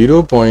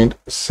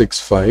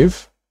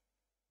 0.65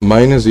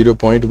 minus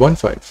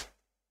 0.15.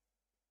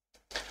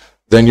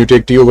 Then you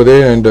take t over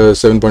there and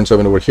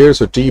 7.7 over here.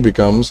 So t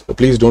becomes,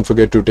 please don't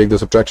forget to take the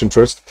subtraction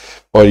first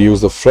or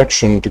use the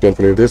fraction to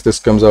calculate this. This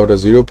comes out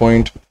as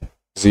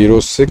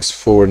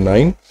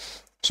 0.0649.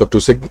 So up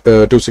to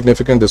two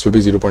significant, this will be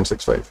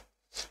 0.65.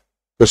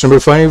 Question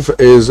number 5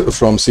 is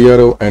from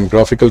CRO and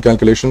graphical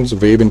calculations,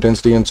 wave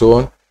intensity and so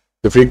on.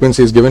 The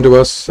frequency is given to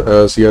us,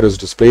 CRO is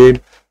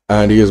displayed,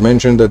 and he has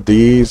mentioned that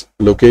these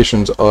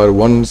locations are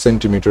 1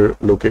 centimeter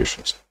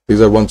locations.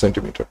 These are 1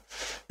 centimeter.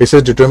 It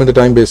says determine the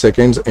time base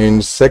seconds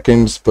in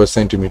seconds per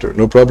centimeter.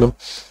 No problem.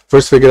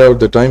 First figure out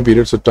the time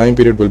period. So time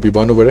period will be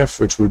 1 over f,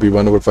 which will be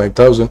 1 over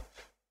 5000.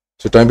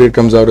 So time period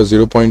comes out as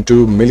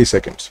 0.2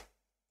 milliseconds.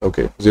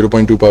 Okay,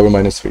 0.2 power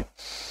minus 3.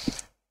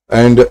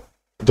 And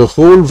the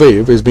whole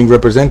wave is being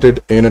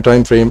represented in a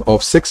time frame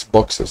of 6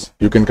 boxes.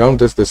 You can count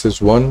this. This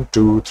is 1,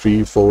 2,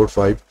 3, 4,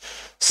 5,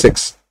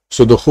 6.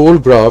 So the whole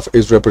graph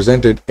is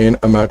represented in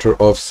a matter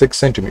of 6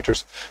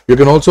 centimeters. You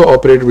can also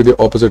operate with the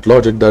opposite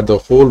logic that the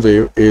whole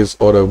wave is,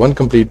 or a one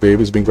complete wave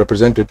is being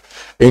represented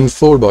in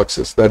 4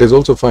 boxes. That is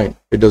also fine.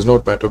 It does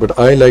not matter. But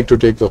I like to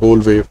take the whole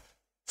wave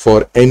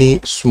for any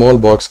small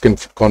box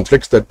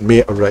conflicts that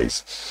may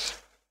arise.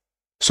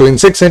 So in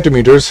 6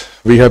 centimeters,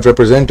 we have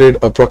represented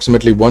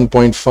approximately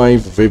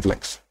 1.5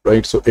 wavelength,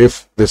 right? So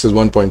if this is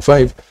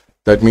 1.5,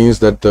 that means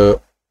that the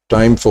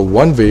time for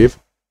one wave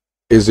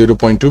is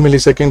 0.2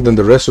 milliseconds, then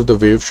the rest of the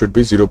wave should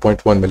be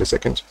 0.1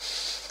 milliseconds.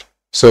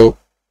 So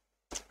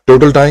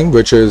total time,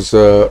 which is,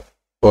 or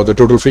the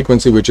total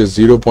frequency, which is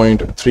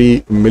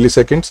 0.3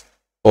 milliseconds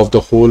of the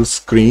whole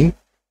screen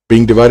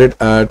being divided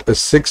at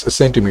 6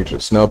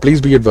 centimeters. Now, please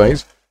be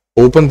advised,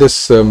 open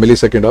this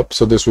millisecond up.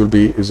 So this will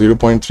be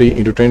 0.3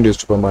 into 10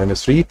 raised to the power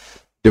minus 3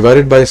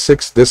 divided by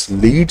 6. This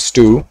leads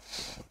to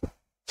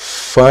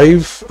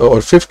 5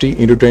 or 50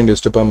 into 10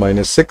 raised to the power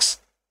minus 6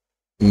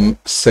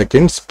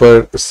 seconds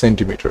per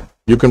centimeter.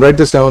 You can write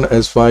this down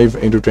as 5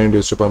 into 10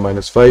 raised to the power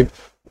minus 5,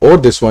 or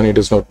this one, it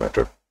does not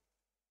matter.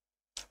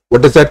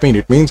 What does that mean?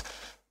 It means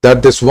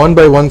that this 1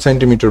 by 1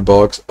 centimeter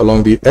box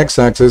along the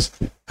x-axis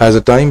has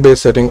a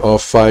time-based setting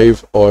of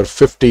 5 or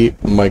 50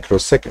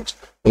 microseconds.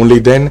 Only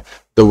then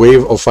the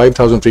wave of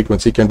 5000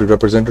 frequency can be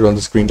represented on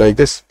the screen like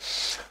this.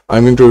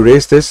 I'm going to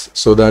erase this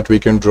so that we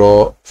can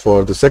draw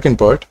for the second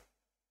part.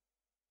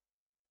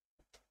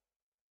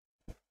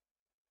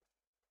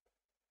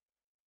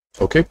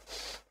 Okay,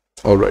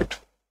 all right.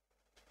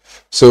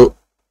 So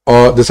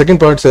the second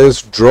part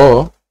says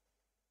draw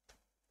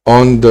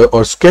on the,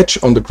 or sketch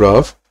on the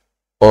graph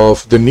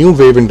of the new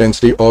wave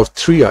intensity of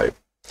 3i.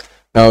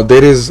 Now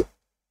there is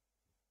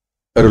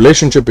a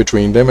relationship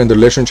between them, and the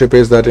relationship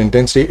is that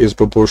intensity is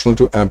proportional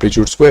to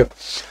amplitude square.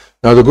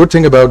 Now the good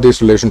thing about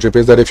this relationship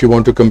is that if you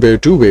want to compare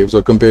two waves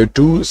or compare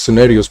two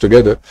scenarios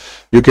together,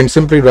 you can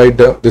simply write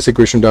this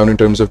equation down in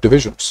terms of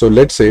division. So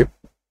let's say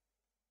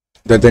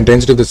that the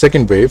intensity of the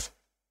second wave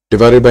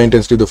divided by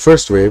intensity of the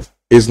first wave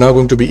is now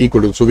going to be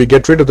equal to, so we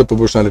get rid of the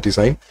proportionality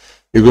sign,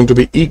 is going to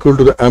be equal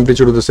to the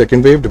amplitude of the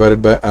second wave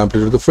divided by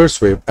amplitude of the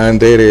first wave, and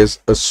there is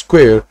a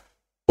square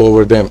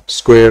over them,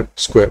 square.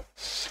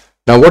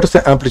 Now what is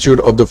the amplitude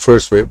of the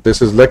first wave? This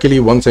is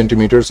luckily 1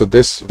 centimeter, so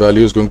this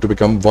value is going to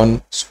become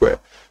 1 square,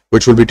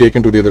 which will be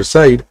taken to the other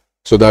side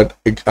so that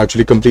it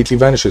actually completely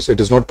vanishes. It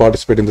does not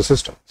participate in the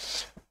system.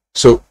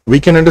 So we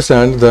can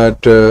understand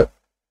that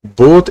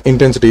both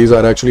intensities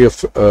are actually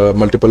a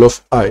multiple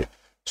of I.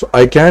 So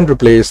I can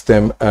replace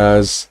them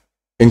as,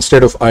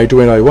 instead of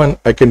I2 and I1,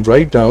 I can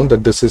write down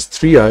that this is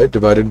 3i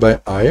divided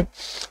by I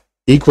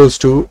equals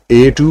to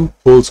A2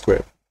 whole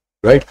square,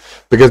 right?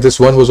 Because this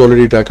one was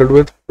already tackled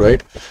with,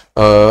 right?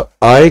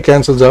 I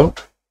cancels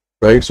out,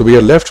 right? So we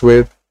are left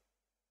with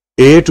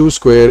A2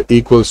 square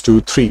equals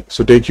to 3.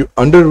 So take you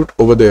under root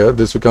over there,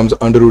 this becomes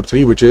under root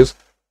 3, which is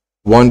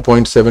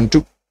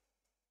 1.72.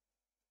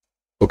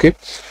 Okay,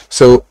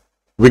 so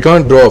we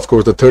can't draw, of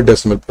course, the third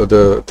decimal,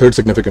 the third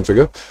significant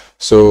figure.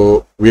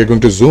 So we are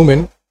going to zoom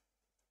in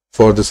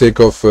for the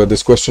sake of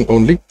this question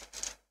only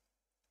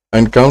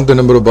and count the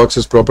number of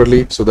boxes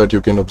properly so that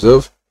you can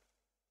observe.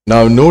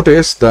 Now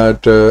notice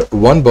that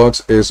one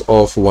box is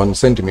of 1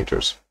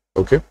 centimeters.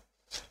 Okay,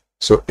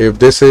 so if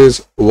this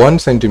is 1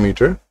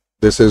 centimeter,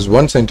 this is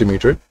 1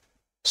 centimeter.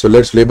 So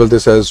let's label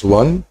this as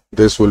 1.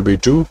 This will be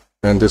 2,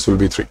 and this will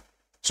be 3.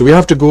 So we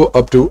have to go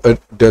up to a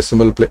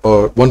decimal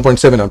or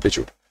 1.7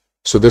 amplitude.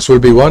 So this will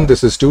be 1,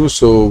 this is 2,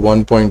 so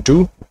 1.2,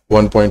 1.4,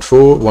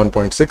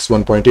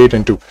 1.6, 1.8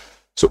 and 2.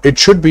 So it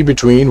should be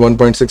between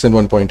 1.6 and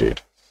 1.8.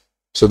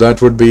 So that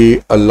would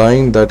be a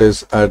line that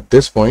is at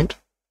this point.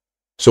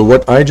 So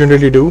what I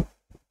generally do,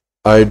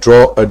 I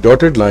draw a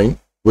dotted line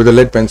with a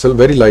lead pencil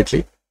very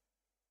lightly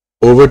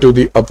over to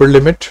the upper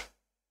limit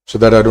so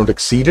that I don't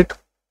exceed it,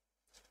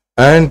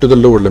 and to the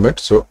lower limit.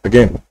 So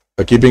again,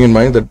 keeping in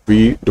mind that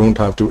we don't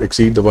have to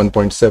exceed the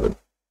 1.7.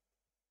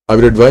 I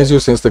would advise you,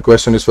 since the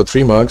question is for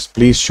 3 marks,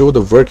 please show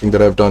the working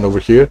that I've done over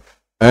here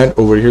and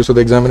over here so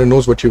the examiner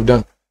knows what you've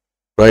done.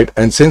 right?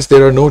 And since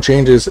there are no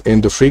changes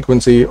in the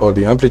frequency or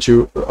the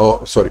amplitude,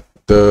 or sorry,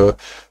 the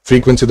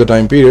frequency of the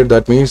time period,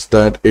 that means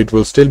that it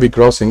will still be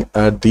crossing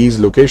at these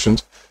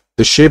locations.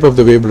 The shape of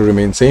the wave will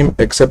remain same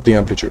except the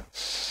amplitude.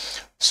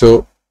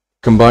 So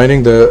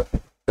combining the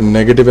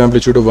negative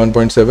amplitude of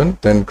 1.7,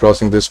 then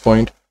crossing this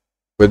point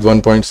with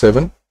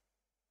 1.7,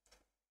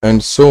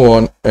 and so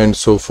on and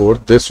so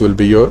forth, this will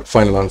be your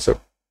final answer.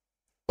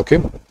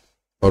 Okay,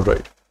 all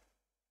right.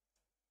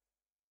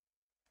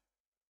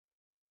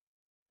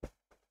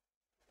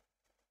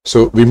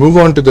 So we move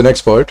on to the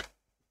next part.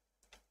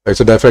 It's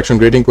a diffraction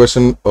grating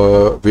question.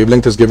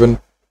 Wavelength is given,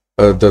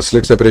 the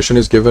slit separation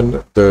is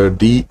given, the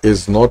D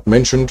is not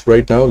mentioned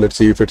right now. Let's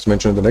see if it's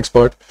mentioned in the next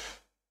part.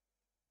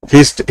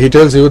 He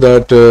tells you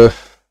that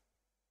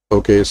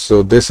okay,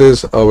 so this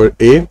is our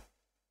A.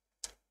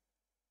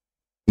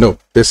 No,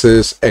 this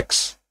is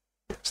X.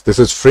 This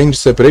is fringe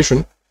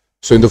separation.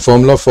 So in the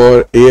formula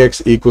for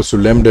AX equals to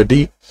lambda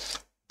D,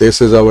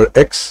 this is our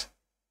X,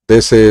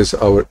 this is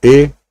our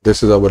A,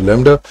 this is our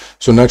lambda.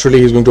 So naturally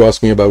he's going to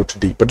ask me about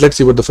D. But let's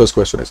see what the first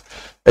question is.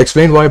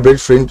 Explain why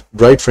bright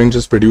fringe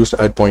is produced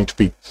at point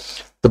P.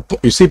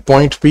 You see,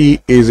 point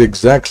P is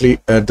exactly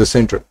at the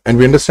center, and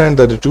we understand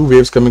that the two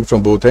waves coming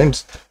from both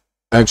ends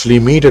actually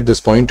meet at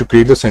this point to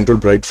create the central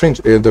bright fringe.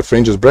 If the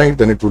fringe is bright,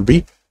 then it will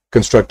be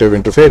constructive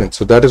interference.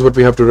 So that is what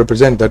we have to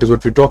represent. That is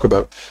what we talk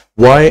about.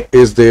 Why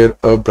is there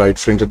a bright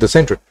fringe at the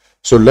center?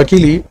 So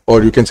luckily,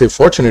 or you can say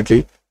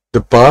fortunately,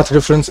 the path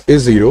difference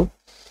is 0.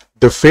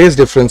 The phase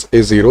difference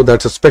is 0.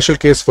 That's a special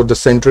case for the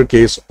center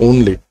case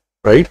only,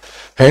 right?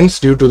 Hence,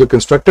 due to the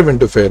constructive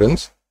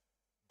interference,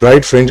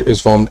 bright fringe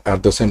is formed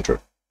at the center.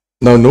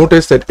 Now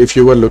notice that if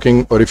you were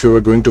looking, or if you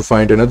were going to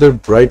find another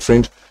bright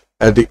fringe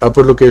at the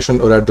upper location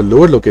or at the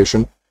lower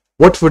location,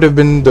 what would have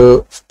been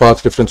the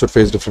path difference or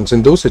phase difference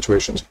in those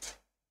situations?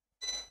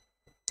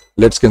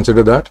 Let's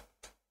consider that.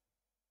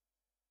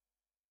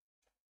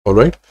 All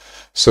right.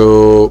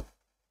 So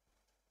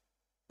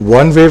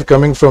one wave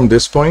coming from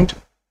this point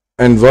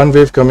and one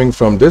wave coming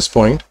from this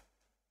point,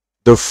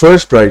 the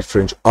first bright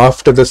fringe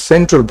after the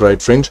central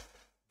bright fringe,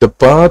 the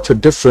path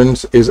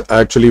difference is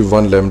actually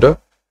 1 lambda,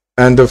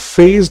 and the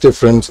phase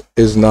difference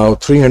is now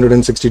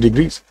 360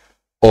 degrees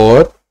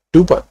or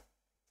 2 pi.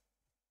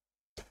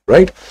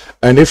 Right?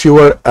 And if you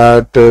are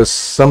at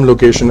some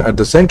location at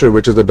the center,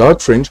 which is the dark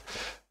fringe,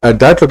 at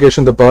that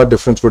location the path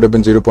difference would have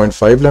been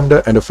 0.5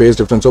 lambda and a phase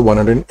difference of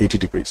 180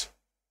 degrees.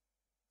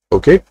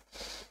 Okay,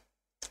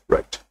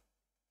 right.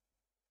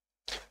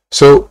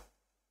 So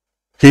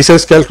he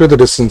says calculate the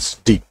distance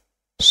D.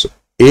 So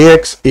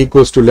AX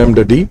equals to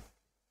lambda D.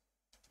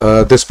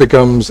 This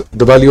becomes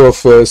the value of,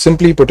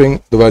 simply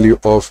putting the value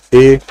of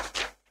A,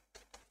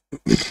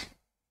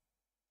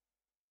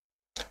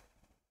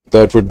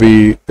 that would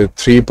be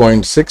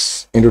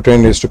 3.6 into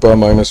 10 raised to power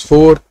minus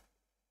 4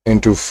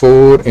 into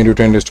 4 into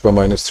 10 raised to power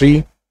minus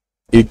 3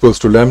 equals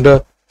to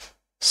lambda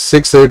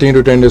 630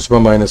 into 10 raised to power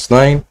minus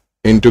 9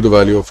 into the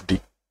value of D.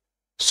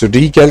 So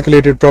D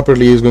calculated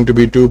properly is going to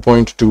be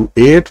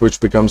 2.28, which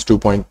becomes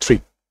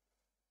 2.3.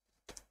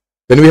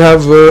 Then we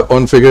have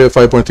on figure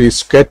 5.3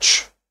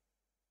 sketch,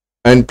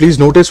 and please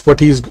notice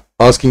what he's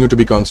asking you to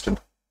be constant,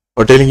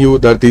 or telling you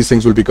that these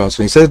things will be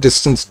constant. He says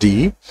distance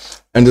D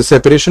and the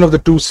separation of the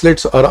two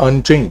slits are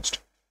unchanged,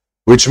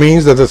 which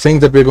means that the thing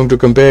that we're going to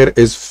compare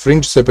is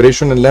fringe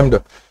separation and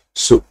lambda.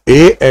 So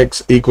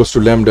AX equals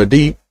to lambda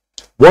D.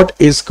 What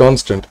is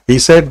constant? He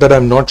said that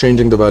I'm not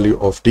changing the value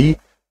of D.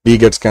 D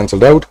gets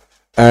cancelled out.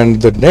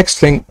 And the next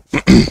thing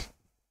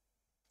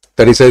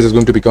that he says is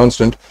going to be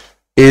constant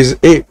is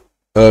A.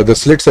 The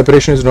slit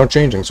separation is not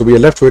changing. So we are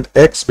left with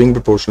X being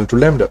proportional to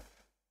lambda,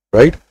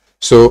 right?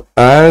 So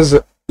as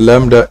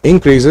lambda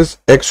increases,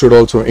 X should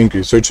also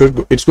increase. So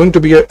it's going to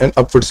be an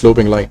upward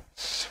sloping line.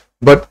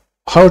 But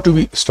how do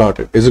we start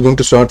it? Is it going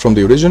to start from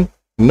the origin?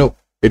 No,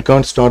 it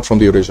can't start from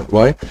the origin.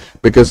 Why?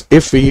 Because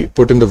if we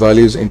put in the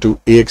values into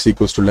AX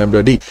equals to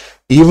lambda D,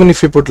 even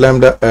if we put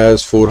lambda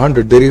as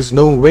 400, there is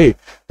no way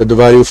that the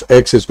value of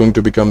X is going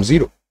to become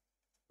 0,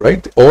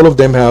 right? All of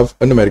them have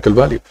a numerical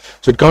value.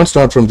 So it can't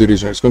start from the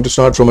origin. It's going to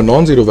start from a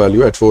non-zero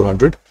value at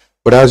 400.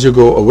 But as you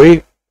go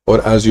away,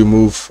 or as you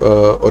move,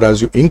 or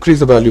as you increase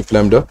the value of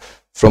lambda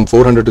from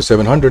 400 to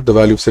 700, the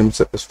value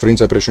of fringe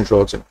separation should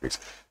also increase.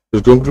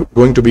 There's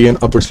going to be an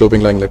upward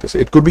sloping line like this.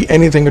 It could be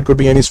anything. It could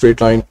be any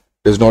straight line.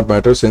 Does not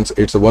matter, since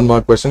it's a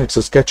 1-mark question. It's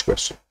a sketch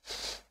question.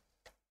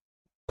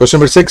 Question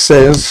number 6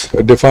 says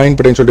define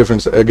potential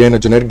difference. Again, a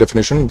generic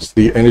definition. It's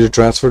the energy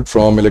transferred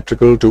from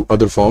electrical to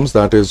other forms.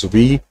 That is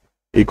V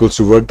equals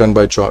to work done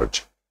by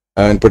charge.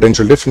 And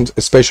potential difference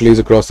especially is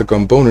across the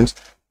components.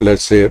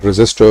 Let's say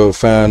resistor,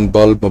 fan,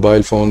 bulb,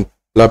 mobile phone,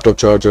 laptop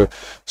charger.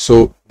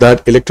 So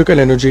that electrical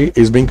energy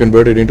is being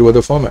converted into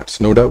other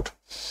formats, no doubt.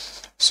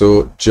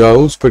 So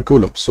joules per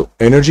coulomb. So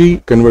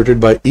energy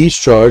converted by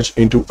each charge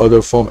into other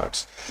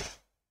formats.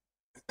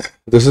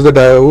 This is the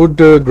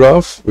diode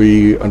graph.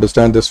 We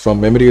understand this from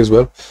memory as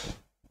well.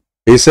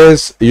 He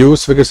says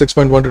use figure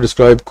 6.1 to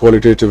describe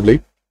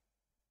qualitatively.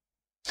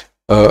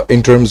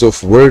 In terms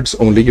of words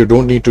only, you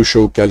don't need to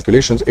show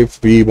calculations.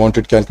 If we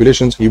wanted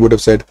calculations, he would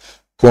have said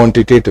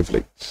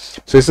quantitatively.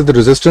 So this is the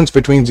resistance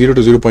between 0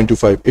 to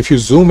 0.25. If you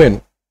zoom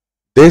in,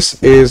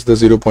 this is the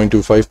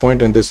 0.25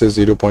 point and this is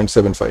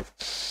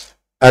 0.75.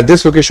 At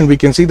this location, we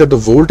can see that the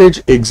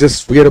voltage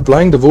exists. We are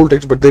applying the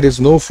voltage, but there is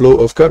no flow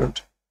of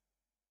current.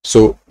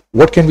 So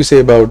what can we say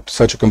about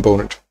such a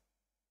component?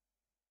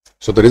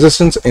 So the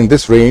resistance in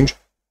this range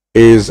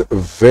is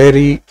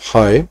very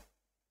high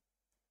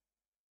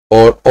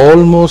or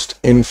almost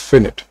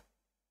infinite.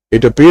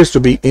 It appears to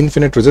be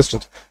infinite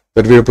resistance,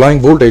 that we are applying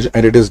voltage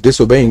and it is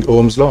disobeying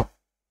Ohm's law,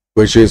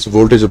 which is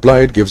voltage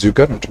applied gives you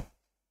current.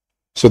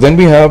 So then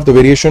we have the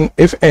variation,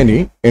 if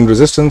any, in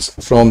resistance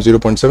from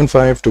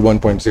 0.75 to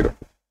 1.0.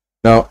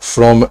 Now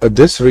from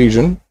this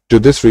region to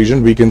this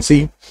region, we can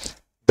see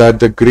that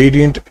the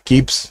gradient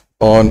keeps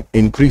on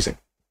increasing,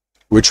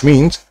 which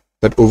means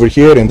that over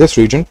here in this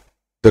region,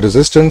 the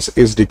resistance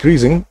is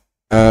decreasing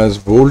as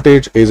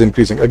voltage is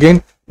increasing.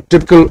 Again,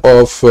 typical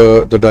of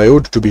the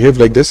diode to behave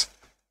like this.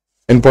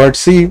 In part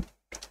C,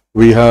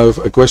 we have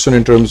a question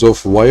in terms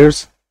of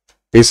wires.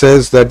 He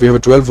says that we have a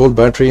 12-volt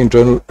battery,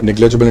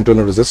 negligible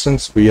internal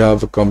resistance. We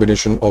have a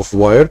combination of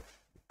wire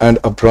and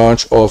a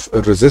branch of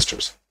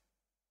resistors.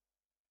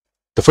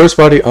 The first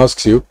part he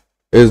asks you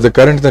is the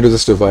current in the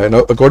resistive wire.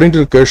 Now, according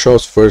to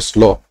Kirchhoff's first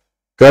law,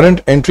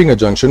 current entering a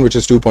junction, which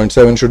is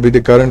 2.7, should be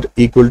the current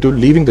equal to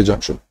leaving the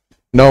junction.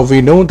 Now,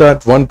 we know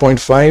that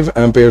 1.5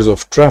 amperes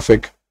of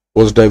traffic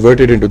was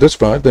diverted into this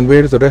branch. Then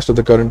where is the rest of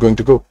the current going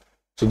to go?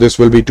 So this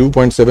will be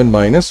 2.7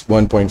 minus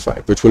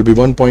 1.5, which will be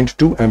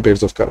 1.2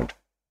 amperes of current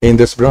in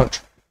this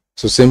branch.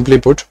 So simply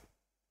put,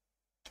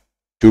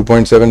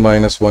 2.7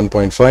 minus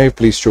 1.5,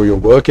 please show your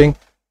working.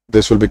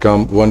 This will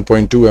become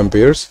 1.2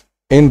 amperes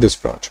in this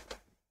branch.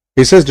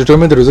 He says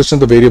determine the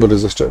resistance of the variable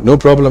resistor. No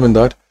problem in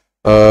that.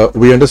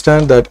 We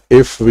understand that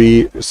if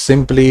we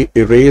simply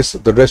erase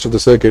the rest of the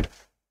circuit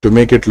to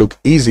make it look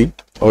easy,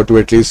 or to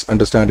at least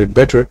understand it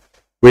better,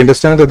 we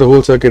understand that the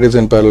whole circuit is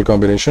in parallel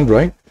combination,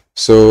 right?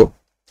 So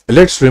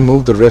let's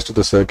remove the rest of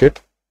the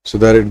circuit so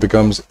that it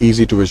becomes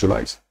easy to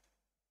visualize.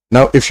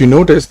 Now, if you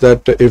notice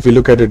that if we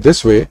look at it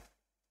this way,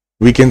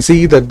 we can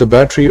see that the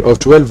battery of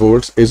 12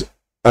 volts is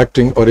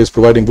acting or is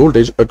providing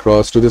voltage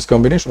across to this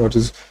combination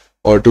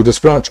or to this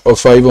branch of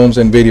 5 ohms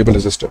and variable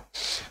resistor.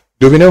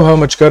 Do we know how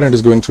much current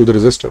is going through the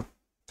resistor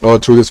or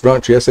through this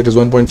branch? Yes, it is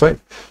 1.5.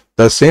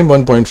 The same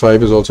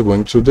 1.5 is also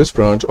going through this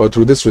branch or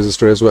through this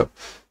resistor as well.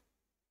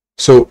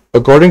 So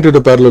according to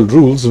the parallel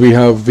rules, we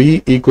have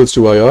V equals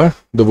to IR.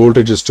 The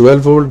voltage is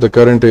 12 volt. The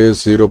current is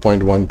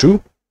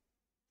 0.12.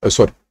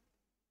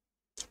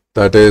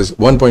 That is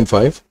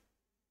 1.5.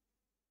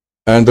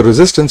 And the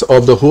resistance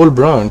of the whole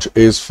branch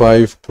is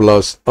 5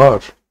 plus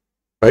R,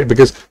 right?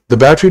 Because the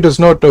battery does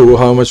not know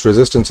how much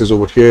resistance is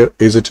over here.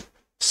 Is it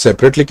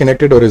separately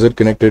connected or is it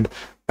connected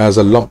as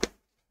a lump?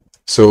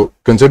 So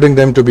considering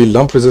them to be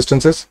lump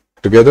resistances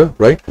together,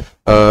 right?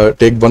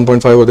 Take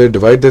 1.5 over there,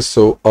 divide this.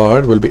 So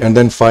R will be, and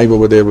then 5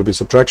 over there will be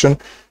subtraction.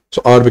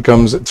 So R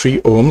becomes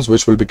 3 ohms,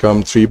 which will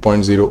become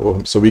 3.0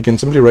 ohms. So we can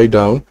simply write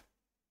down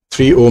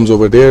 3 ohms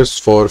over there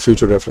for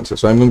future references.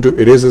 So I'm going to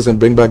erase this and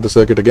bring back the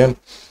circuit again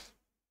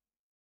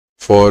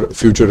for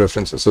future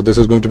references. So this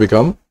is going to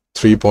become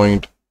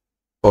 3.0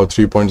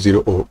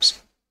 ohms.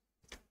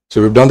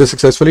 So we've done this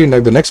successfully.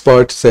 Now the next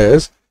part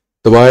says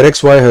the wire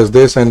XY has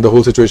this and the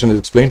whole situation is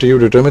explained to you.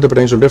 Determine the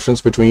potential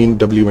difference between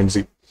W and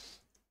Z.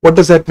 What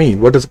does that mean?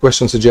 What does the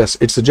question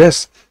suggest? It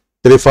suggests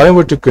that if I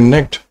were to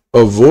connect a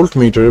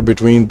voltmeter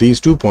between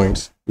these 2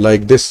 points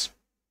like this,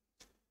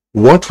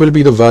 what will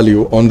be the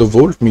value on the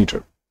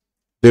voltmeter?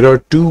 There are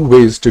 2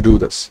 ways to do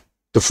this.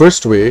 The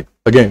first way,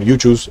 again, you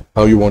choose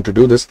how you want to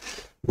do this,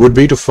 would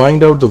be to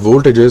find out the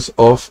voltages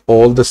of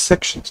all the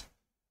sections.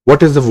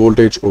 What is the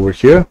voltage over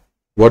here?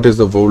 What is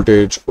the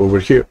voltage over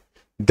here?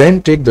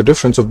 Then take the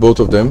difference of both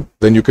of them.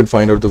 Then you can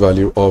find out the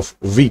value of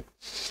V.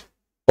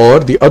 Or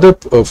the other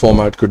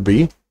format could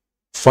be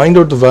find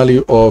out the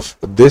value of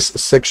this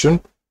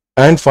section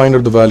and find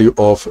out the value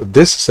of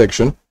this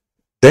section.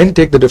 Then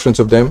take the difference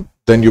of them.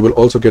 Then you will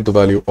also get the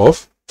value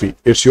of V.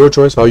 It's your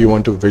choice how you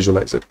want to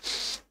visualize it.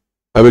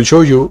 I will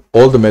show you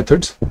all the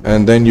methods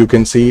and then you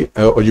can see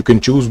or you can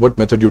choose what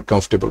method you're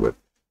comfortable with.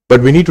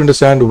 But we need to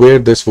understand where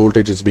this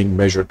voltage is being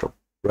measured from,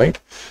 right?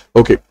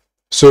 Okay.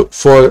 So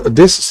for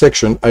this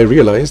section, I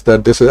realized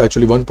that this is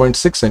actually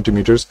 1.6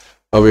 centimeters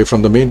away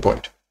from the main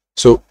point.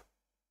 So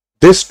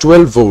this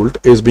 12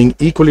 volt is being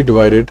equally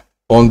divided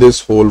on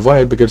this whole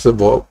wire because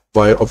it's a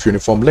wire of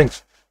uniform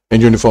length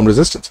and uniform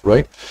resistance,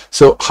 right?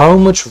 So how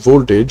much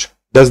voltage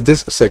does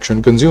this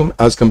section consume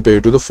as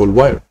compared to the full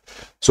wire?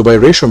 So by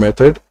ratio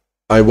method,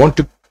 I want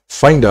to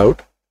find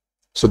out.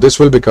 So this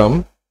will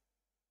become,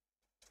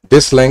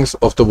 this length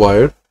of the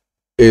wire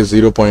is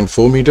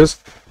 0.4 meters.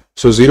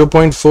 So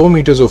 0.4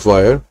 meters of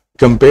wire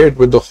compared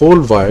with the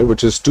whole wire,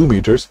 which is 2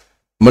 meters,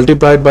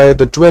 multiplied by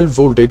the 12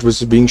 voltage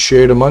which is being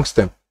shared amongst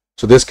them.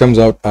 So this comes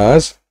out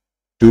as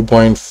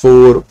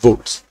 2.4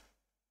 volts.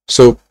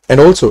 So, and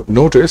also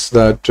notice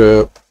that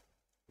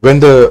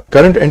when the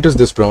current enters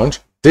this branch,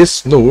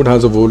 this node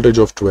has a voltage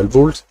of 12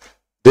 volts.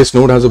 This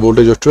node has a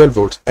voltage of 12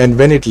 volts. And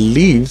when it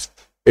leaves,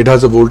 it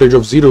has a voltage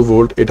of 0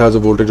 volt, it has a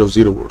voltage of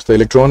 0 volts. The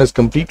electron is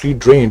completely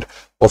drained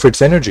of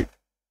its energy.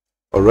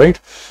 All right.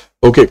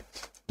 Okay.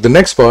 The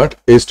next part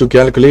is to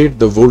calculate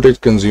the voltage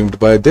consumed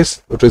by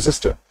this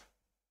resistor.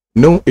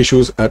 No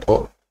issues at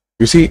all.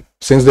 You see,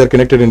 since they're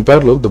connected in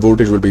parallel, the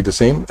voltage will be the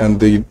same,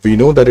 and we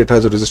know that it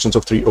has a resistance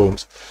of 3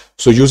 ohms.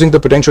 So using the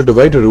potential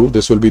divider rule,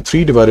 this will be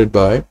 3 divided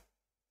by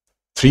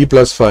 3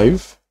 plus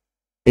 5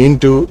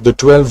 into the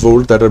 12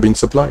 volt that are being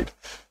supplied.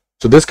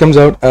 So this comes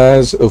out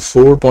as a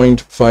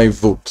 4.5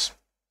 volts.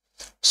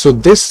 So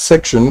this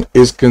section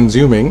is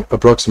consuming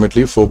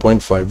approximately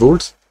 4.5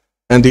 volts,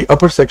 and the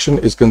upper section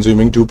is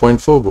consuming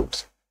 2.4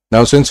 volts.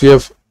 Now, since we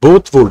have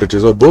both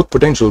voltages or both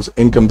potentials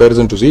in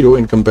comparison to 0,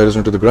 in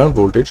comparison to the ground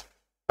voltage,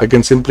 I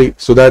can simply,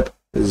 so that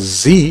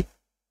Z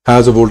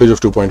has a voltage of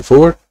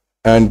 2.4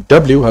 and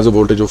W has a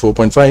voltage of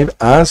 4.5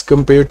 as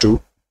compared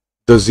to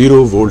the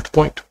 0 volt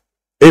point.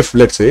 If,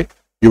 let's say,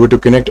 you were to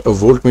connect a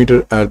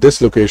voltmeter at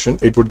this location,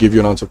 it would give you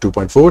an answer of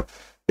 2.4.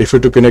 If you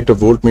were to connect a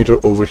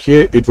voltmeter over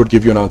here, it would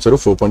give you an answer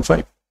of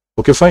 4.5.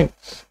 Okay, fine.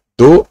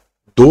 Though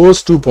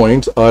those 2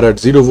 points are at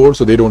 0 volts,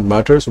 so they don't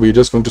matter. So we're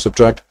just going to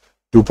subtract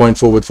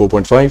 2.4 with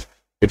 4.5.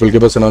 It will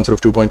give us an answer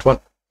of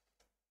 2.1,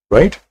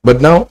 right?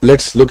 But now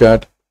let's look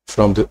at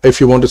from the, if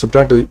you want to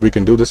subtract it, we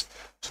can do this.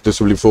 So this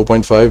will be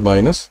 4.5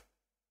 minus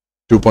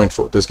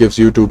 2.4. This gives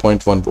you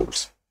 2.1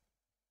 volts.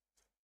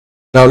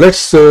 Now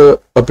let's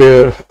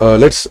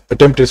let's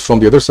attempt this from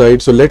the other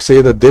side. So let's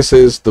say that this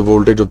is the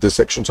voltage of this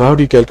section. So how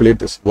do you calculate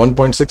this?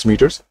 1.6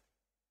 meters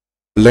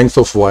length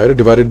of wire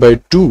divided by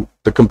 2,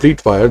 the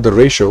complete wire, the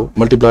ratio,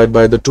 multiplied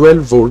by the 12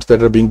 volts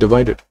that are being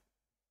divided.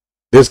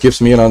 This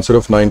gives me an answer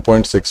of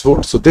 9.6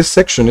 volts. So this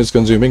section is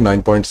consuming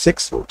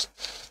 9.6 volts.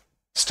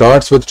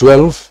 Starts with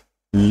 12,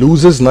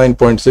 loses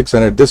 9.6,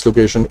 and at this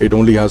location it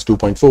only has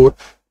 2.4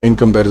 in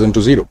comparison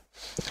to 0.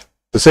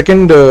 The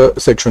second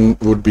section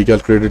would be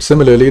calculated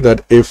similarly,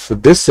 that if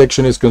this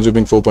section is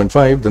consuming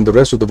 4.5, then the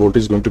rest of the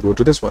voltage is going to go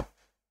to this one.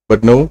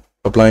 But no,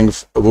 applying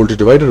a voltage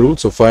divider rule,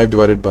 so 5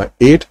 divided by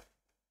 8,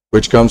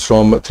 which comes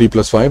from 3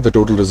 plus 5, the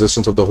total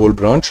resistance of the whole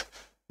branch,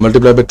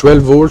 multiplied by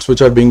 12 volts,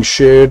 which are being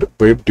shared,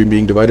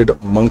 being divided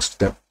amongst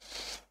them.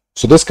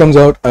 So this comes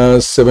out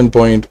as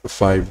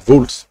 7.5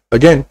 volts.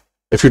 Again,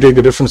 if you take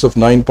the difference of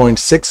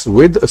 9.6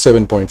 with a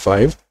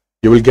 7.5,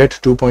 you will get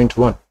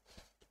 2.1.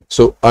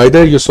 So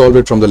either you solve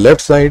it from the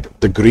left side,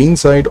 the green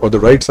side, or the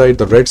right side,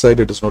 the red side,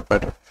 it does not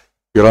matter.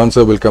 Your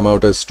answer will come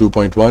out as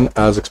 2.1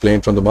 as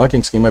explained from the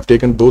marking scheme. I've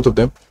taken both of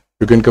them.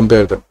 You can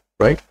compare them,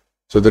 right?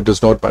 So that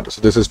does not matter. So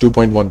this is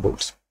 2.1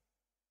 volts.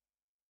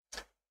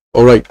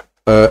 All right.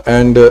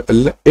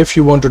 If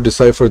you want to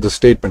decipher the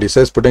statement, it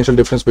says potential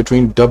difference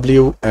between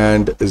W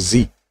and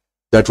Z.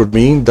 That would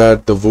mean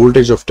that the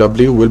voltage of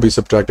W will be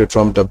subtracted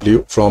from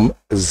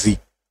Z.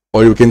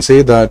 Or you can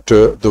say that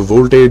the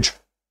voltage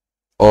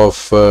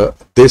of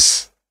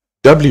this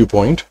W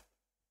point,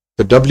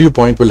 the W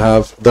point will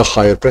have the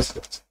higher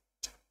precedence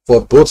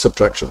for both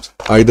subtractions,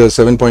 either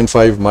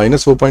 7.5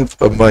 minus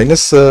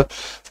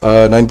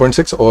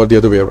 9.6 or the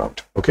other way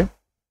around. Okay.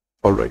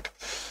 All right.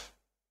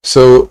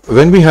 So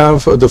when we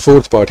have the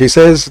fourth part, he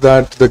says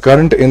that the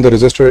current in the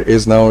resistor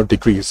is now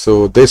decreased.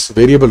 So this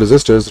variable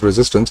resistor's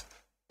resistance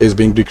is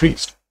being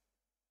decreased.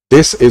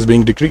 This is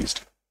being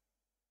decreased.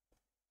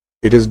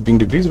 It is being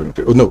decreased.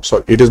 Oh, no,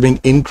 sorry. It is being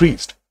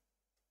increased.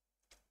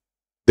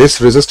 This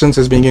resistance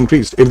is being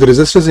increased. If the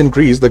resistance is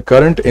increased, the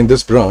current in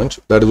this branch,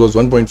 that was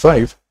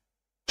 1.5,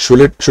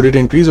 should it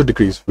increase or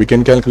decrease? We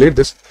can calculate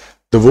this.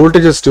 The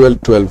voltage is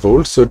 12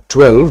 volts. So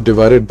 12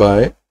 divided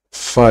by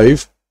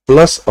 5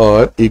 plus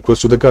R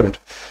equals to the current.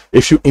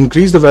 If you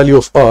increase the value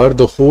of R,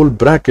 the whole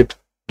bracket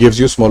gives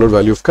you smaller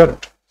value of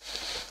current.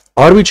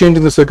 Are we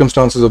changing the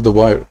circumstances of the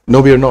wire?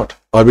 No, we are not.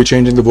 Are we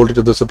changing the voltage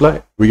of the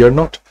supply? We are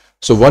not.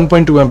 So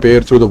 1.2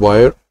 ampere through the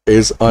wire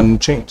is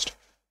unchanged.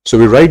 So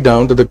we write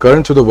down that the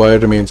current through the wire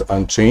remains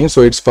unchanged,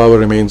 so its power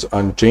remains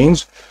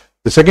unchanged.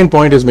 The second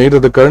point is made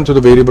that the current through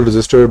the variable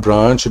resistor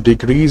branch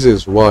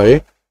decreases.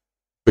 Why?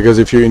 Because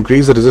if you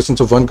increase the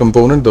resistance of one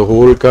component, the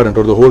whole current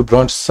or the whole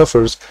branch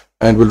suffers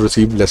and will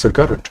receive lesser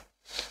current.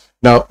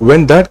 Now,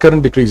 when that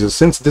current decreases,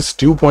 since this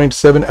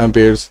 2.7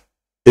 amperes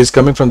is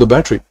coming from the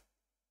battery,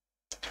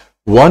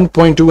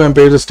 1.2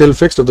 amperes is still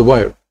fixed of the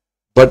wire.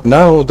 But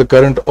now the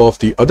current of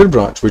the other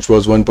branch, which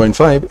was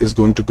 1.5, is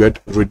going to get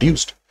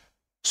reduced.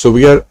 So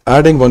we are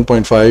adding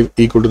 1.5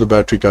 equal to the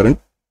battery current,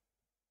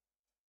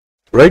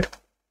 right?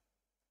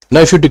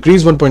 Now, if you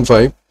decrease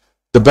 1.5,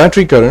 the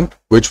battery current,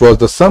 which was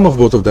the sum of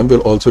both of them,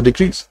 will also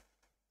decrease.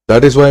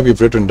 That is why we've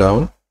written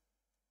down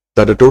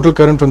that the total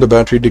current from the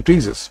battery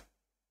decreases.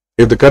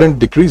 If the current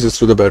decreases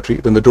through the battery,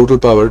 then the total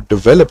power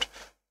developed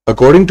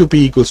according to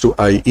P equals to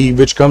IE,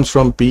 which comes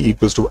from P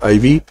equals to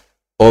IV,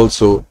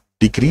 also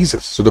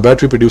decreases. So the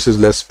battery produces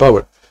less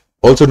power.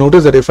 Also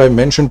notice that if I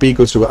mention P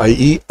equals to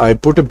IE, I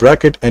put a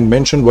bracket and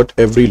mention what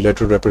every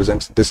letter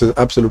represents. This is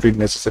absolutely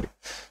necessary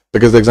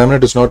because the examiner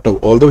does not know.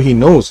 Although he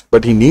knows,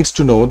 but he needs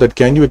to know that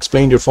can you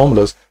explain your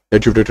formulas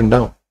that you've written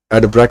down?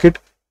 Add a bracket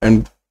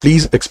and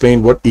please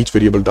explain what each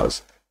variable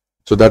does.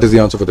 So that is the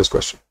answer for this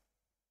question.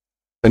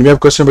 Then we have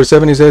question number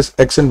 7. He says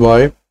X and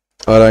Y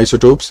are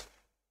isotopes.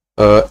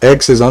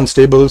 X is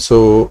unstable,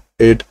 so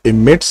it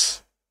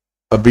emits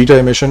a beta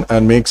emission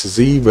and makes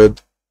Z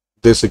with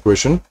this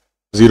equation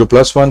 0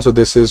 plus 1. So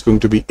this is going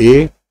to be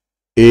A,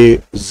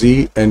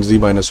 Z, and Z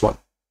minus 1.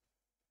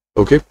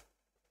 Okay.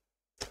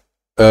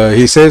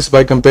 He says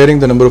by comparing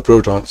the number of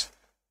protons,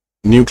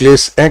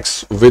 nucleus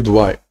X with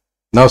Y.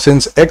 Now,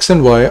 since X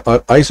and Y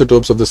are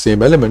isotopes of the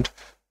same element,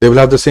 they will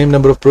have the same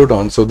number of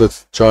protons, so the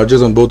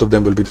charges on both of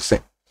them will be the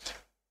same.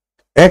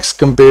 X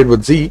compared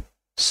with Z,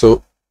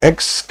 so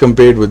X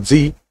compared with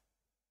Z,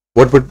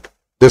 what would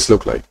this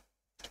look like?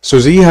 So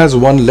Z has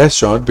one less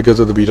charge because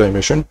of the beta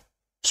emission,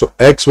 so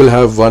X will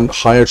have one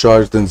higher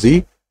charge than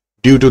Z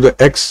due to the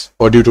X,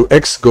 or due to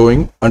X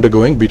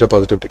undergoing beta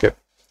positive decay.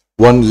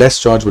 One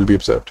less charge will be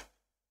observed.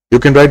 You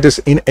can write this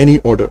in any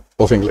order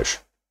of English.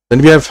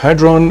 Then we have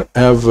hadron,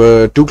 have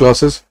two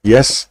classes.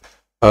 Yes,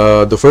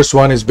 the first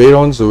one is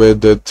barons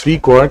with 3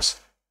 quarks,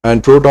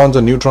 and protons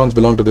and neutrons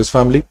belong to this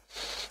family.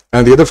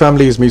 And the other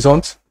family is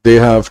mesons. They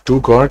have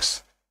 2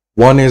 quarks.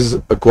 One is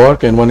a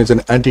quark and one is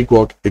an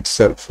anti-quark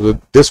itself.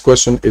 So this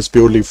question is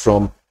purely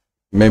from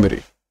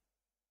memory,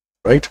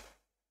 right?